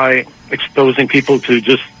wine by exposing people to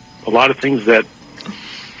just a lot of things that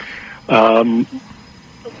a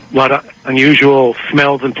lot of unusual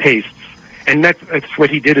smells and tastes. And that's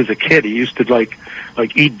what he did as a kid. He used to like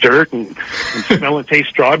eat dirt and smell and taste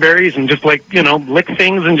strawberries and just lick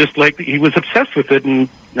things, and just he was obsessed with it. And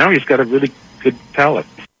now he's got a really good palate.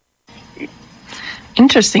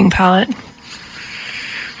 Interesting palate.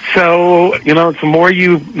 So the more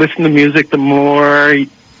you listen to music, the more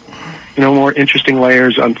more interesting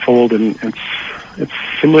layers unfold, and it's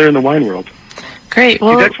similar in the wine world. Great.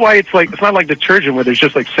 Well, that's why it's not like detergent where there's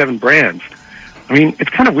just 7 brands. I mean, it's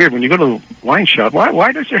kind of weird when you go to a wine shop.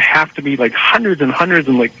 Why does there have to be hundreds and hundreds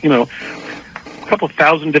and a couple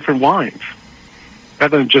thousand different wines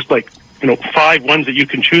rather than just 5 ones that you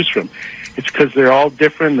can choose from? It's because they're all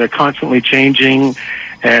different. They're constantly changing,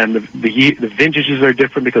 and the vintages are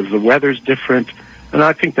different because the weather's different. And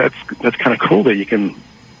I think that's kind of cool that you can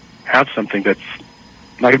have something that's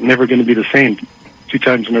never going to be the same 2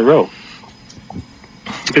 times in a row.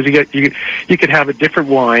 Because you could have a different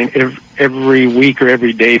wine every week or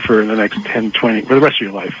every day for the next 10, 20, for the rest of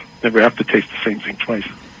your life. Never have to taste the same thing twice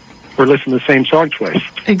or listen to the same song twice.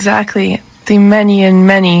 Exactly. The many and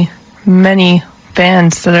many, many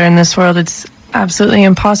bands that are in this world, it's absolutely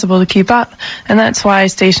impossible to keep up. And that's why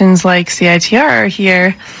stations like CiTR are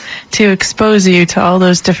here to expose you to all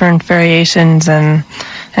those different variations and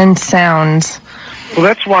sounds. Well,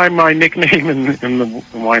 that's why my nickname in the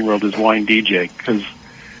wine world is Wine DJ, because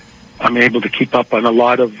I'm able to keep up on a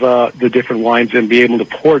lot of the different wines and be able to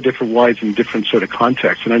pour different wines in different sort of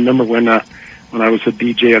contexts. And I remember when I was a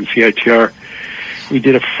DJ on CiTR, we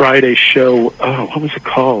did a Friday show. Oh, what was it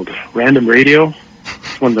called? Random Radio.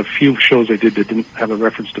 It's one of the few shows I did that didn't have a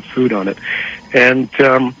reference to food on it. And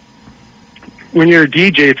when you're a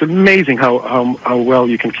DJ, it's amazing how well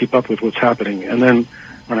you can keep up with what's happening. And then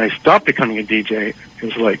when I stopped becoming a DJ,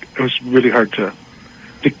 it was really hard to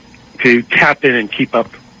tap in and keep up,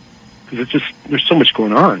 because there's so much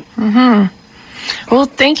going on. Mm-hmm. Well,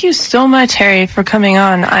 thank you so much, Harry, for coming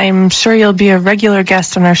on. I'm sure you'll be a regular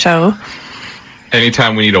guest on our show.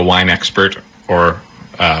 Anytime we need a wine expert or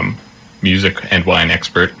music and wine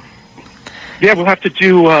expert. Yeah, we'll have to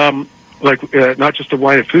do not just a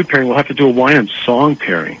wine and food pairing. We'll have to do a wine and song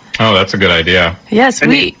pairing. Oh, that's a good idea. Yes,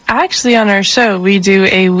 we actually on our show, we do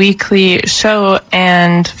a weekly show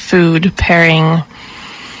and food pairing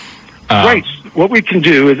Right. What we can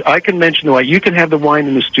do is I can mention the wine. You can have the wine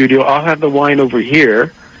in the studio. I'll have the wine over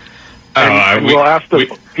here. We'll ask the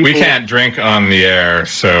people. We can't drink on the air,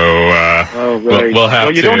 so we'll have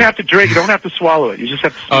to. You don't have to drink. You don't have to swallow it. You just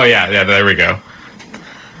have to Oh, yeah, there we go.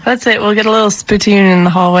 That's it. We'll get a little spittoon in the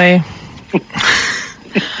hallway.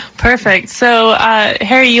 Perfect. So,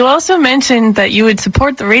 Harry, you also mentioned that you would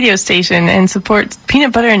support the radio station and support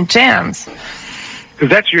Peanut Butter and Jams. Because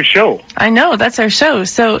that's your show. I know, that's our show.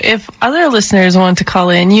 So if other listeners want to call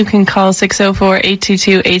in, you can call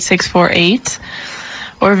 604-822-8648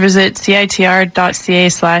 or visit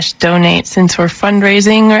citr.ca/donate, since we're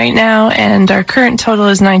fundraising right now, and our current total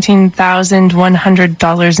is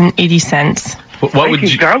 $19,100.80. What would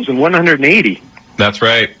you... $19,180. That's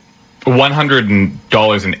right.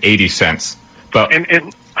 $100.80. But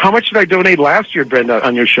and how much did I donate last year, Brenda,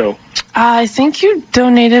 on your show? I think you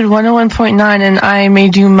donated 101.9, and I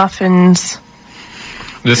made you muffins.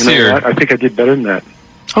 This year, I think I did better than that.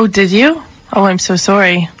 Oh, did you? Oh, I'm so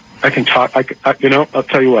sorry. I can talk. I'll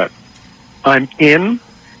tell you what. I'm in.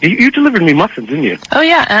 You delivered me muffins, didn't you? Oh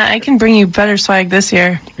yeah, I can bring you better swag this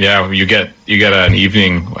year. Yeah, you get an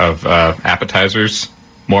evening of appetizers,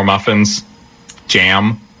 more muffins,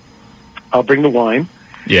 jam. I'll bring the wine.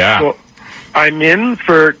 Yeah. So I'm in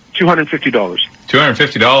for $250.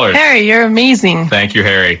 $250. Harry, you're amazing. Thank you,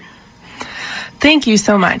 Harry. Thank you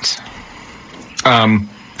so much.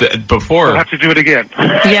 Before I'll have to do it again.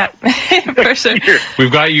 Yeah, for sure.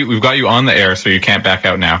 We've got you on the air, so you can't back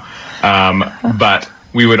out now. But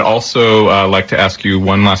we would also like to ask you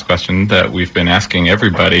one last question that we've been asking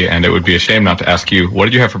everybody, and it would be a shame not to ask you. What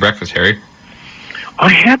did you have for breakfast, Harry? I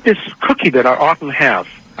had this cookie that I often have.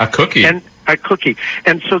 A cookie? And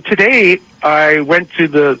so today I went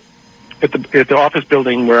to at the office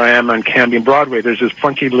building where I am on Cambion Broadway. There's this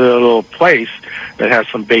funky little place that has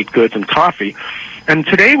some baked goods and coffee. And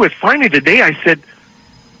today was finally the day I said,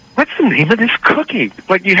 what's the name of this cookie?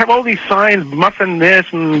 Like, you have all these signs, muffin this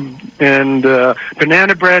and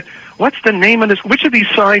banana bread. What's the name of this? Which of these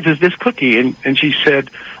signs is this cookie? And she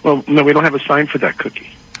said, well, no, we don't have a sign for that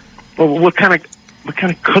cookie. Well, what kind of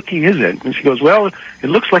cookie is it? And she goes, well, it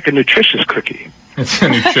looks like a nutritious cookie. It's a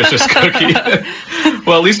nutritious cookie.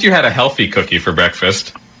 Well, at least you had a healthy cookie for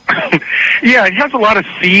breakfast. Yeah, it has a lot of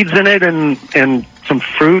seeds in it and some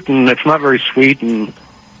fruit, and it's not very sweet. And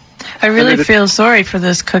I really feel sorry for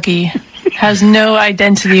this cookie. It has no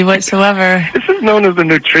identity whatsoever. This is known as a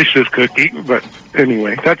nutritious cookie, but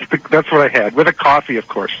anyway, that's what I had, with a coffee, of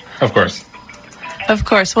course. Of course. Of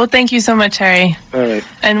course. Well, thank you so much, Harry. All right.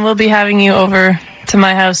 And we'll be having you over to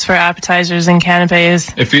my house for appetizers and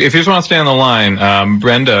canapes. If you just want to stay on the line,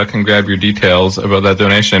 Brenda can grab your details about that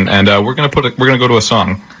donation, and we're gonna go to a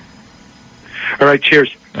song. All right.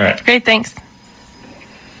 Cheers. All right. Great. Thanks.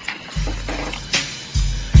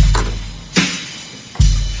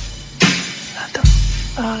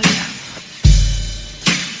 Oh yeah.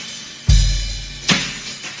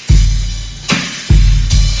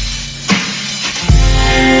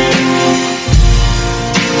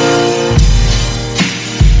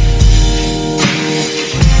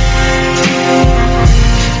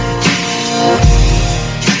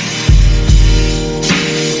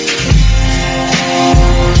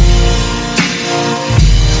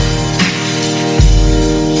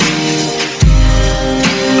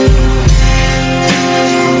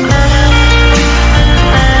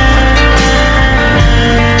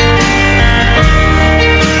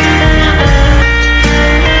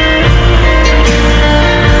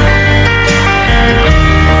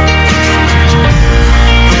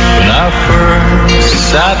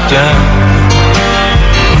 Sat down,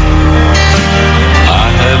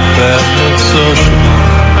 I had felt social,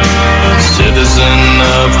 citizen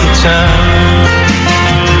of the town.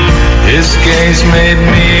 His gaze made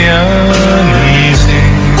me uneasy.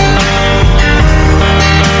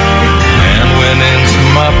 Man went into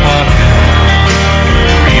my pocket,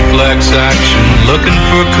 reflex action, looking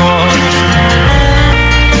for coin.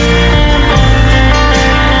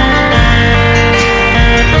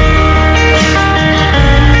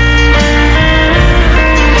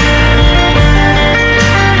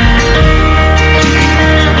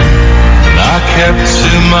 Kept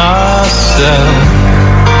to myself,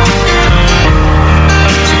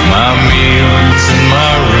 took my meals in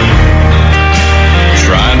my room,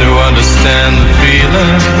 trying to understand the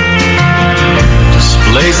feeling,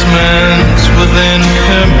 displacement within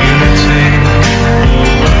community,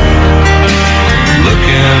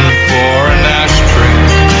 looking for an ashtray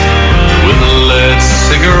with a lead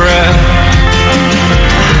cigarette,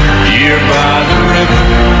 here by the river,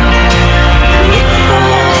 look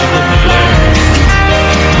for the flare.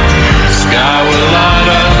 Sky will light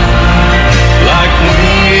up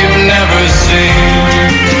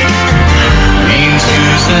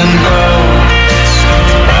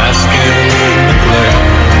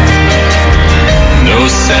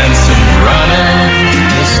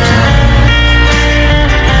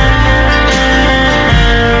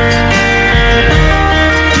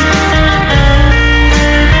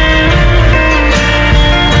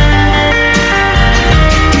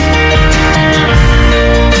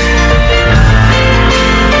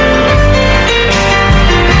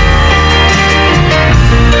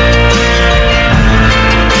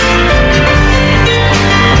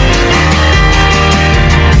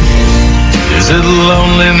it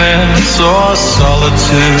loneliness or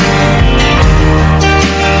solitude?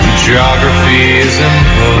 Geography is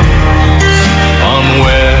imposed on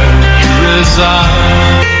where you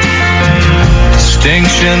reside.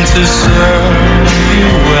 Distinction to serve you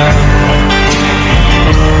well.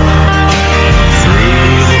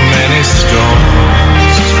 Through the many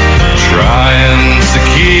storms, trying to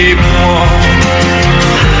keep warm.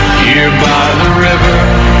 Here by the river,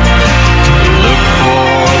 look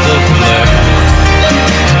for the flare.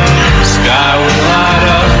 Sky would light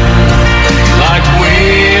up like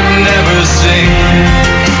we've never seen.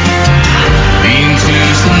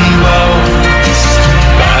 Lean-tos and boats,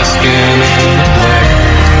 basking in the glare.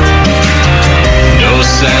 No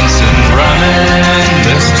sense in running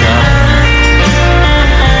this time.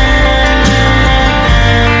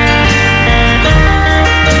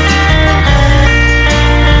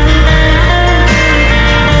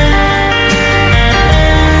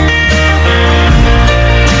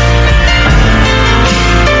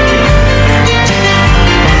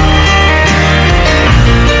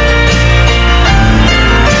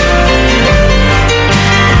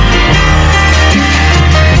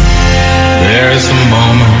 There's a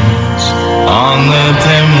moment on the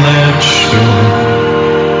dim-lit shore,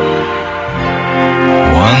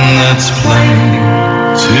 one that's plain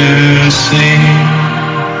to see.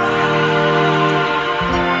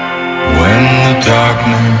 When the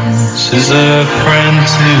darkness is a friend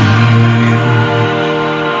to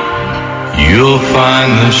you, you'll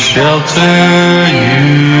find the shelter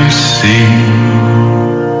you see.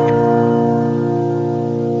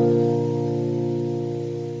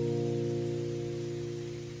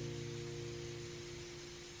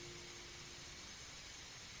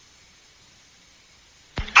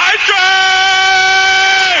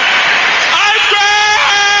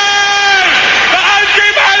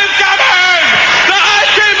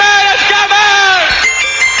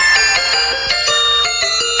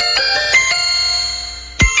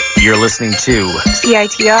 You're listening to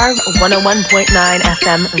CiTR 101.9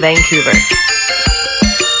 FM Vancouver.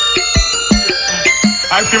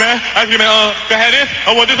 Ice cream man, can I have this?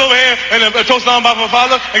 I want this over here, and a toast on by my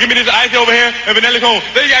father, and give me this ice over here, and vanilla cone.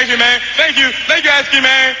 Thank you, ice cream man. Thank you, ice cream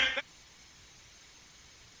man.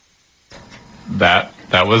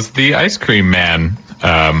 That was the Ice Cream Man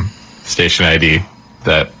station ID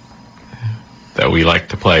that we like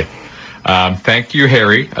to play. Thank you,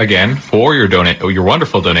 Harry, again, for your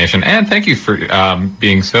wonderful donation, and thank you for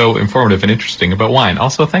being so informative and interesting about wine.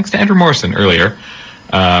 Also, thanks to Andrew Morrison earlier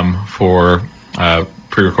for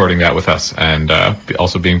pre-recording that with us, and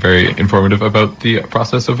also being very informative about the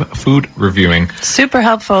process of food reviewing. Super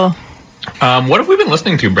helpful. What have we been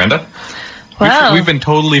listening to, Brenda? Wow. We've been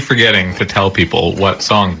totally forgetting to tell people what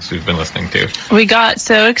songs we've been listening to. We got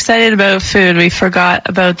so excited about food, we forgot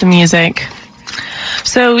about the music.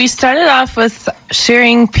 So we started off with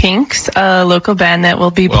Shearing Pinks, a local band that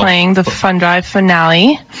will be playing the Fundrive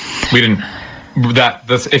finale. We didn't.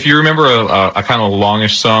 If you remember a kind of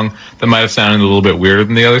longish song that might have sounded a little bit weirder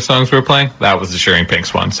than the other songs we were playing, that was the Shearing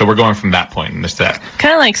Pinks one. So we're going from that point in the set.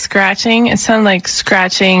 Kind of like scratching. It sounded like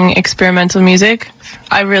scratching experimental music.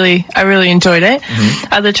 I really enjoyed it.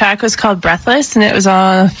 Mm-hmm. The track was called Breathless, and it was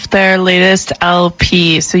off their latest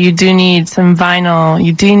LP. So you do need some vinyl.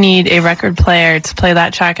 You do need a record player to play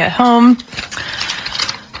that track at home.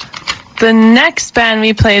 The next band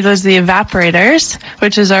we played was the Evaporators,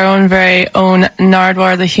 which is our own very own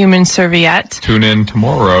Nardwar the Human Serviette. Tune in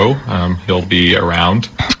tomorrow. He'll be around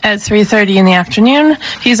at 3:30 in the afternoon.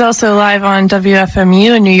 He's also live on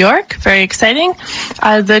WFMU in New York. Very exciting.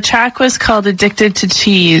 The track was called Addicted to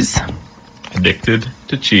Cheese. Addicted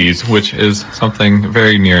to cheese, which is something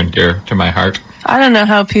very near and dear to my heart. I don't know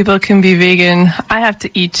how people can be vegan. I have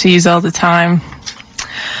to eat cheese all the time.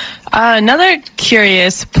 Another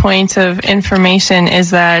curious point of information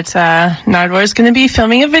is that Nardwar is going to be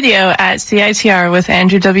filming a video at CiTR with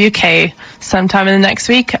Andrew WK sometime in the next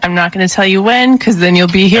week. I'm not going to tell you when, because then you'll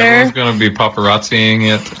be here. Everyone's going to be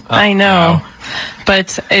paparazziing it. I know. Now. But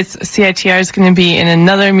CiTR is going to be in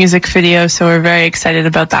another music video, so we're very excited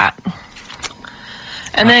about that.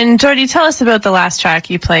 And then, Jordy, tell us about the last track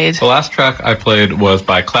you played. The last track I played was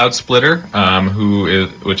by Cloud Splitter,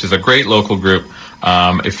 which is a great local group.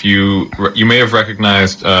 If you may have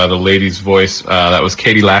recognized the lady's voice, that was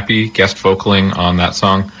Katie Lappy guest vocaling on that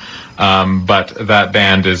song. But that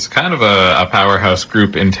band is kind of a powerhouse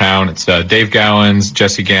group in town. It's Dave Gowans,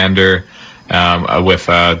 Jesse Gander, with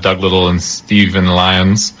Doug Little and Stephen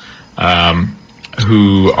Lyons,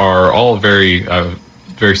 who are all very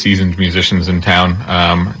seasoned musicians in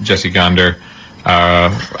town. Jesse Gander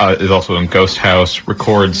is also in Ghost House,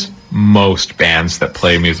 records most bands that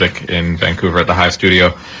play music in Vancouver at the High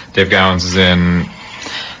Studio. Dave Gowans is in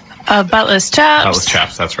Buttless Chaps. Buttless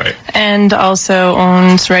Chaps, that's right. And also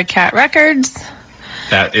owns Red Cat Records.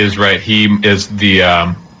 That is right. He is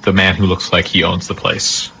the man who looks like he owns the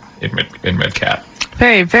place in Red Cat.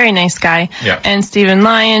 Very, very nice guy. Yeah. And Stephen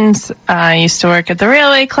Lyons used to work at the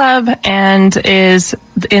Railway Club and is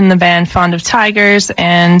in the band Fond of Tigers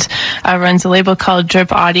and runs a label called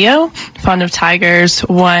Drip Audio. Fond of Tigers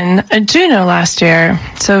won a Juno last year,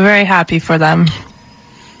 so very happy for them.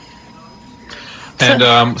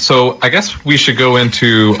 And so I guess we should go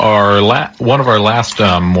into our one of our last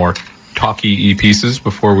more talky pieces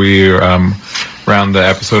before we round the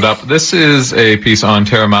episode up. This is a piece on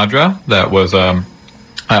Terra Madra that was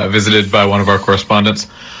visited by one of our correspondents,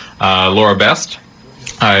 Laura Best.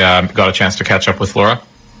 I got a chance to catch up with Laura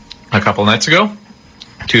a couple nights ago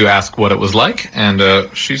to ask what it was like,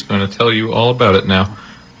 and she's going to tell you all about it now.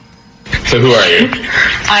 So who are you?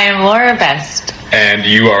 I am Laura Best. And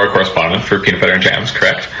you are a correspondent for Peanut Butter and Jams,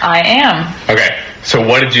 correct? I am. Okay, so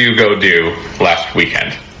what did you go do last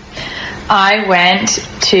weekend? I went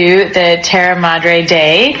to the Terra Madre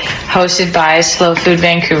Day, hosted by Slow Food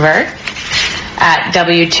Vancouver at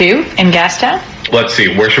W2 in Gastown. Let's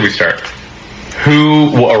see, where should we start?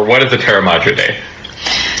 Who or what is the Terra Madre Day?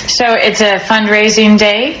 So it's a fundraising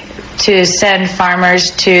day to send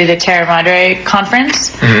farmers to the Terra Madre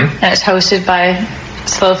conference, and it's hosted by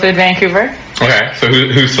Slow Food Vancouver. Okay, so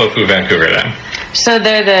who's Slow Food Vancouver then? So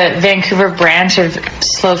they're the Vancouver branch of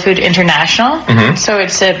Slow Food International. So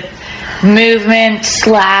it's a movement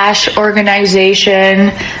 /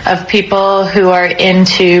 organization of people who are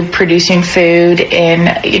into producing food in,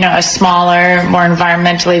 a smaller, more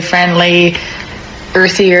environmentally friendly,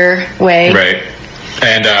 earthier way. Right.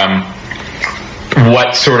 And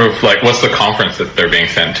what sort of, what's the conference that they're being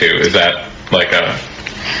sent to? Is that like a...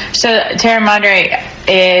 So Terra Madre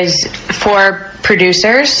is for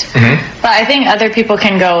producers, but I think other people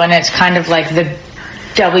can go, and it's kind of like the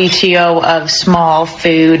WTO of small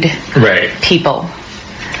food people.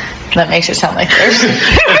 That makes it sound like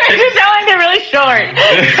they're really short.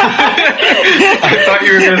 I thought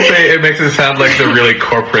you were going to say it makes it sound like the really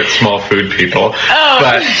corporate small food people. Oh,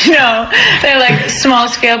 but no. They're like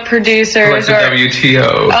small-scale producers. Like the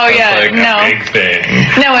WTO. Oh, yeah. Like a big thing.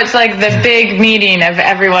 No, it's like the big meeting of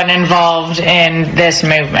everyone involved in this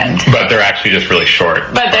movement. But they're actually just really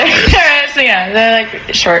short. But they're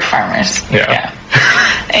like short farmers. Yeah.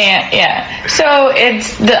 And so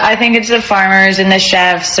I think it's the farmers and the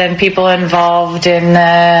chefs and people involved in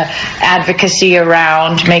the advocacy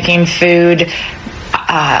around making food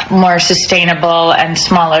more sustainable and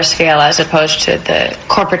smaller scale as opposed to the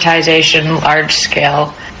corporatization, large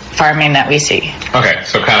scale farming that we see. Okay,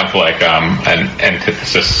 so kind of like an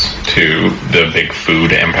antithesis to the big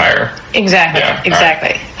food empire. Exactly.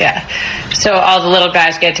 Right. Yeah. So all the little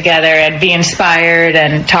guys get together and be inspired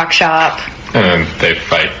and talk shop. And then they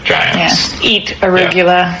fight giants. Yeah. Eat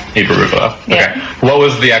arugula. Eat arugula. Okay. Yeah. What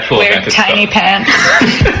was the actual event? Wear tiny pants.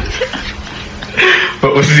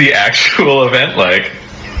 What was the actual event like?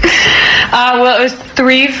 Well, it was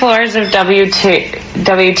 3 floors of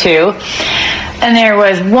W2, and there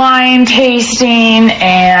was wine tasting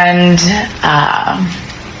and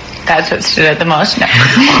that's what stood out the most. No.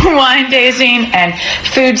 Wine tasting and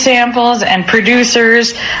food samples and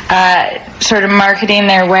producers sort of marketing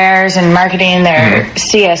their wares and marketing their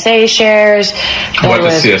CSA shares. What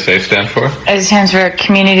does CSA stand for? It stands for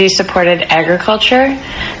Community Supported Agriculture.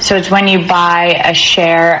 So it's when you buy a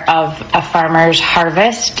share of a farmer's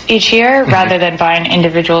harvest each year rather than buying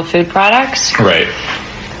individual food products. Right.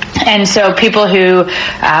 And so people who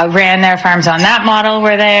ran their farms on that model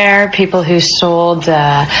were there. People who sold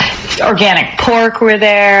organic pork were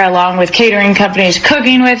there, along with catering companies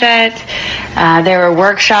cooking with it. There were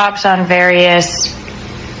workshops on various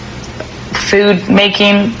food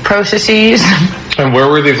making processes. And where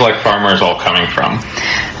were these farmers all coming from?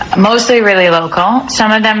 Mostly really local.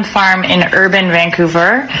 Some of them farm in urban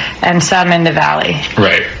Vancouver and some in the valley.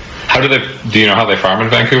 Right. Do you know how they farm in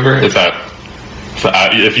Vancouver? Is that...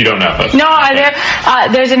 if you don't know. No,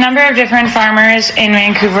 there's a number of different farmers in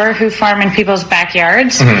Vancouver who farm in people's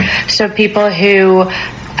backyards. So people who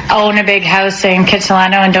own a big house, say in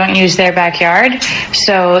Kitsilano, and don't use their backyard.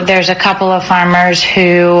 So there's a couple of farmers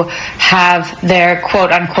who have their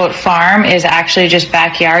quote-unquote farm is actually just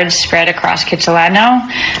backyards spread across Kitsilano.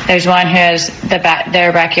 There's one who has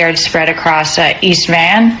their backyard spread across East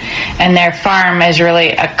Van, and their farm is really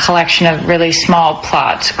a collection of really small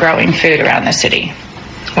plots growing food around the city.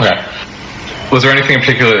 Okay. Was there anything in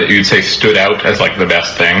particular that you'd say stood out as the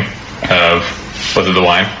best thing? Was it the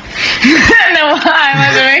wine? No,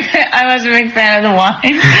 I was a big fan of the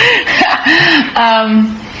wine.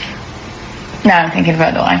 No, I'm thinking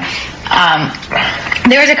about the wine.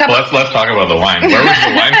 There was a couple. Let's talk about the wine. Where was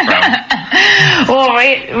the wine from? Well,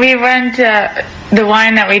 we went. The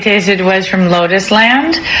wine that we tasted was from Lotus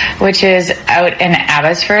Land, which is out in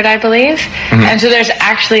Abbotsford, I believe. Mm-hmm. And so there's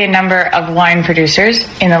actually a number of wine producers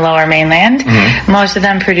in the Lower Mainland. Mm-hmm. Most of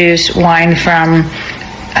them produce wine from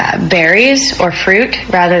berries or fruit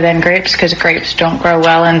rather than grapes, because grapes don't grow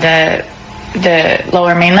well in the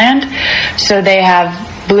Lower Mainland. So they have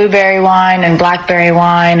blueberry wine and blackberry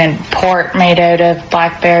wine and port made out of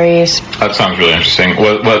blackberries. That sounds really interesting.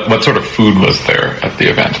 What sort of food was there at the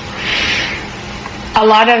event? A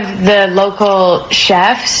lot of the local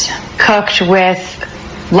chefs cooked with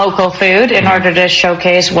local food in order to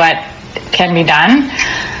showcase what can be done.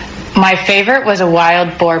 My favorite was a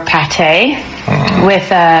wild boar pate with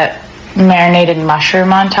a marinated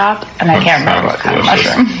mushroom on top, and I can't remember what kind of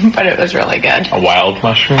mushroom, but it was really good. A wild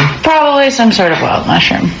mushroom? Probably some sort of wild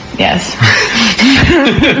mushroom, yes.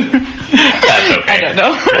 That's okay. I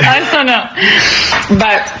don't know.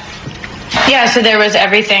 But yeah, so there was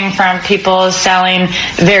everything from people selling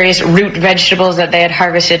various root vegetables that they had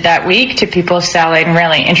harvested that week to people selling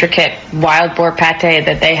really intricate wild boar pate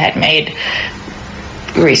that they had made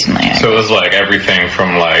recently. So it was like everything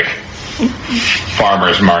from like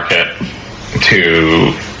farmers market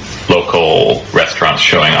to local restaurants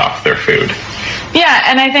showing off their food. Yeah,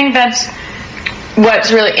 and I think that's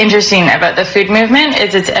what's really interesting about the food movement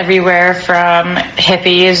is it's everywhere from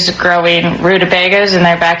hippies growing rutabagas in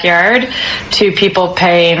their backyard to people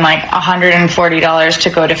paying like $140 to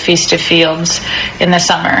go to Feast of Fields in the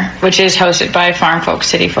summer, which is hosted by Farm Folk,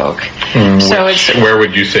 City Folk. Where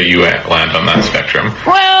would you say you land on that spectrum?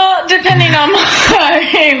 Well, depending on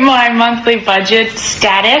my monthly budget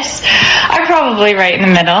status, I'm probably right in the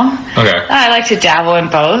middle. Okay. I like to dabble in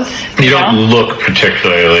both. You don't look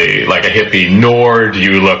particularly like a hippie, nor do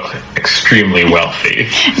you look extremely wealthy.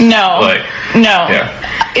 No. No.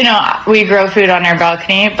 Yeah. You know, we grow food on our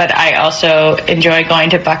balcony, but I also enjoy going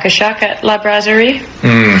to Buckashuck at La Brasserie,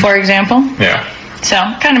 for example. Yeah. So,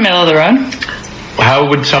 kind of middle of the road. How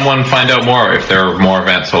would someone find out more if there are more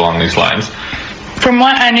events along these lines? From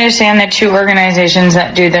what I understand, the two organizations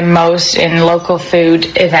that do the most in local food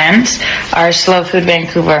events are Slow Food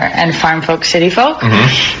Vancouver and Farm Folk City Folk.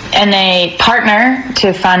 Mm-hmm. And they partner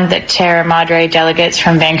to fund the Terra Madre delegates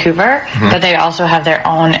from Vancouver, but they also have their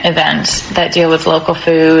own events that deal with local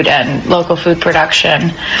food and local food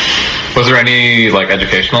production. Was there any like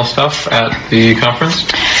educational stuff at the conference?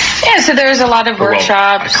 Yeah, so there's a lot of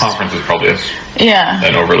workshops. A conference is probably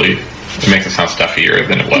an overly... It makes it sound stuffier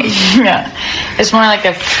than it was. Yeah. It's more like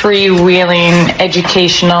a freewheeling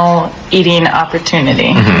educational eating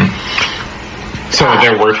opportunity. Mm-hmm. So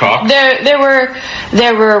there were talks?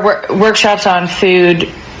 There were workshops on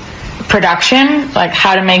food production, like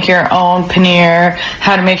how to make your own paneer,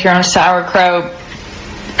 how to make your own sauerkraut.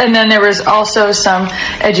 And then there was also some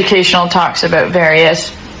educational talks about various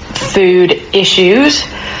food issues,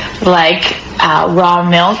 like raw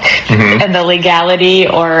milk and the legality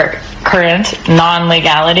or current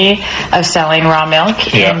non-legality of selling raw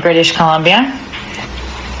milk in British Columbia.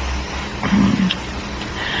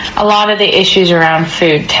 A lot of the issues around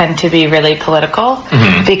food tend to be really political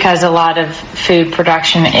because a lot of food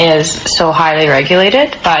production is so highly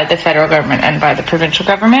regulated by the federal government and by the provincial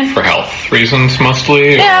government. For health reasons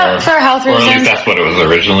mostly? Yeah, for health reasons. Or at least that's what it was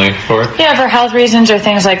originally for? Yeah, for health reasons or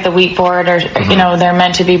things like the wheat board or, you know, they're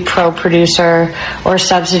meant to be pro-producer, or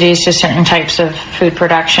subsidies to certain types of food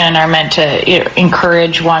production are meant to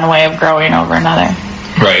encourage one way of growing over another.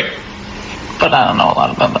 Right. But I don't know a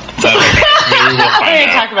lot about that. That's okay. Maybe we'll find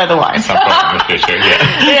out. Talk about the wine.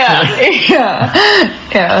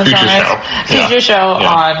 Future show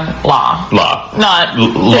on law. Not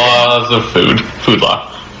laws of food. Food law.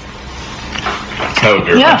 That would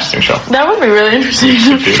be an interesting show. That would be really interesting. We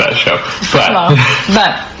should do that show.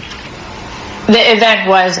 But the event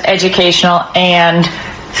was educational and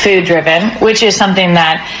food driven, which is something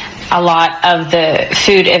that a lot of the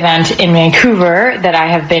food events in Vancouver that I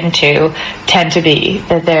have been to tend to be.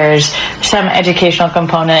 That there's some educational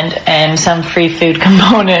component and some free food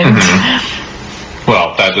component.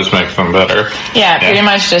 Well, that just makes them better. Yeah, pretty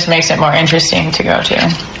much just makes it more interesting to go to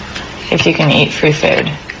if you can eat free food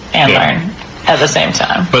and learn at the same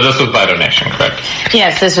time. But this was by donation, correct?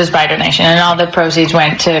 Yes, this was by donation, and all the proceeds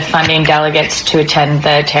went to funding delegates to attend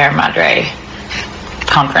the Terra Madre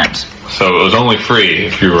conference. So it was only free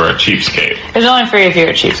if you were a cheapskate. It was only free if you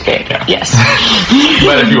were a cheapskate, yes.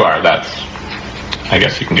 But if you are, I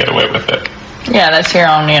guess you can get away with it. Yeah, that's your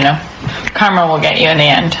own, karma will get you in the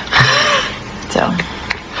end. So.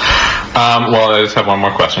 Well, I just have one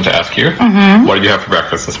more question to ask you. Mm-hmm. What did you have for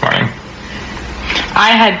breakfast this morning?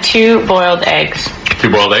 I had 2 boiled eggs. 2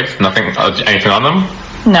 boiled eggs? Nothing, anything on them?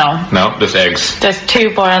 No. No, just eggs. Just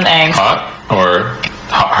 2 boiled eggs. Hot or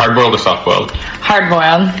hard-boiled or soft-boiled?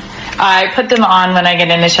 Hard-boiled. I put them on when I get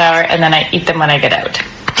in the shower, and then I eat them when I get out.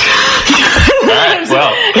 All right,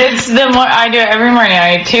 well. I do it every morning.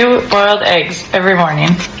 I eat 2 boiled eggs every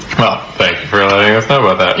morning. Well, thank you for letting us know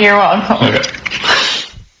about that. You're welcome. Okay.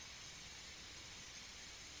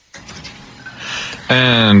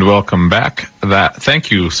 And welcome back.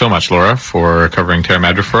 Thank you so much, Laura, for covering Terra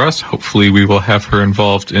Madre for us. Hopefully we will have her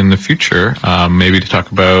involved in the future, maybe to talk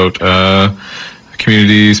about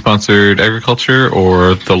community-sponsored agriculture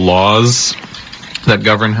or the laws that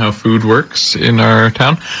govern how food works in our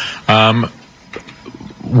town.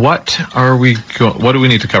 What do we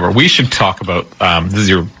need to cover? We should talk about, this is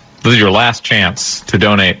your last chance to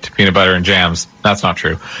donate to Peanut Butter and Jams. That's not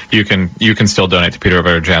true. You can still donate to Peanut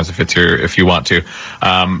Butter and Jams if you want to.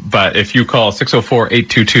 But if you call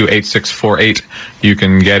 604-822-8648, you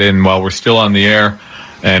can get in while we're still on the air.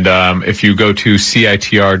 And if you go to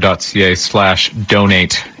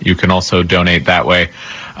citr.ca/donate, you can also donate that way.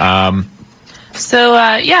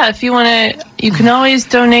 If you want to, you can always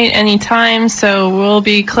donate anytime. So we'll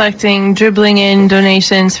be dribbling in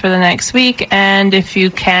donations for the next week. And if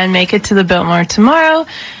you can make it to the Biltmore tomorrow,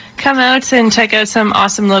 come out and check out some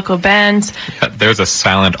awesome local bands. Yeah, there's a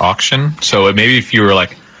silent auction. So maybe if you were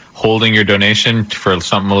holding your donation for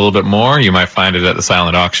something a little bit more, you might find it at the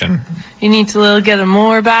silent auction. You need to get a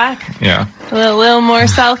more back. Yeah. A little more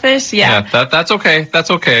selfish. Yeah. That's okay.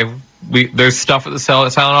 That's okay. There's stuff at the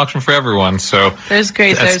silent auction for everyone, so there's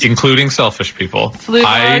including selfish people. Flu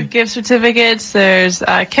gift certificates. There's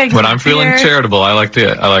kegs. When I'm feeling charitable, I like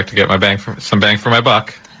to get some bang for my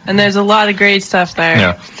buck. And there's a lot of great stuff there.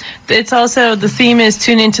 Yeah. It's also, the theme is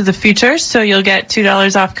Tune Into the Future, so you'll get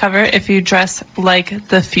 $2 off cover if you dress like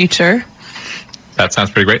the future. That sounds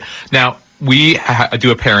pretty great. Now, we do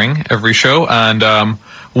a pairing every show, and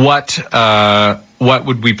what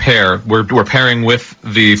would we pair? We're pairing with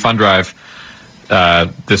the Fundrive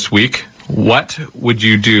this week. What would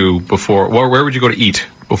you do before, or where would you go to eat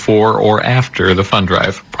before or after the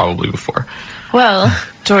Fundrive? Probably before. Well,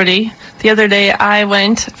 Jordy, the other day I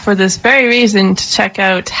went for this very reason to check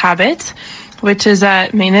out Habit, which is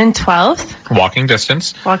at Main and 12th. Walking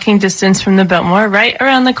distance from the Biltmore, right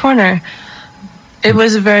around the corner. It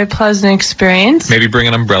was a very pleasant experience. Maybe bring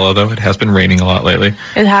an umbrella, though. It has been raining a lot lately.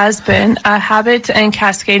 It has been. Habit and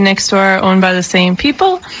Cascade next door are owned by the same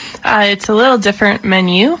people. It's a little different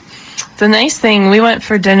menu. The nice thing, we went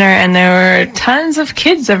for dinner and there were tons of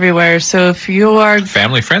kids everywhere. So if you are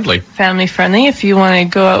family friendly, if you want to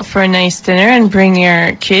go out for a nice dinner and bring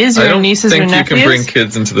your kids or nieces or nephews. I don't think you can bring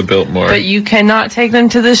kids into the Biltmore. But you cannot take them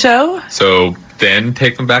to the show. So then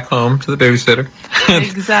take them back home to the babysitter.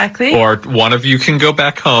 Exactly. Or one of you can go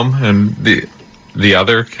back home and the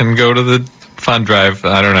other can go to the Fundrive.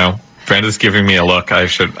 I don't know. Brenda's giving me a look.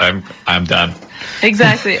 I'm done.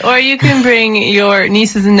 Exactly. Or you can bring your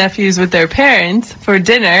nieces and nephews with their parents for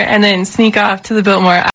dinner and then sneak off to the Biltmore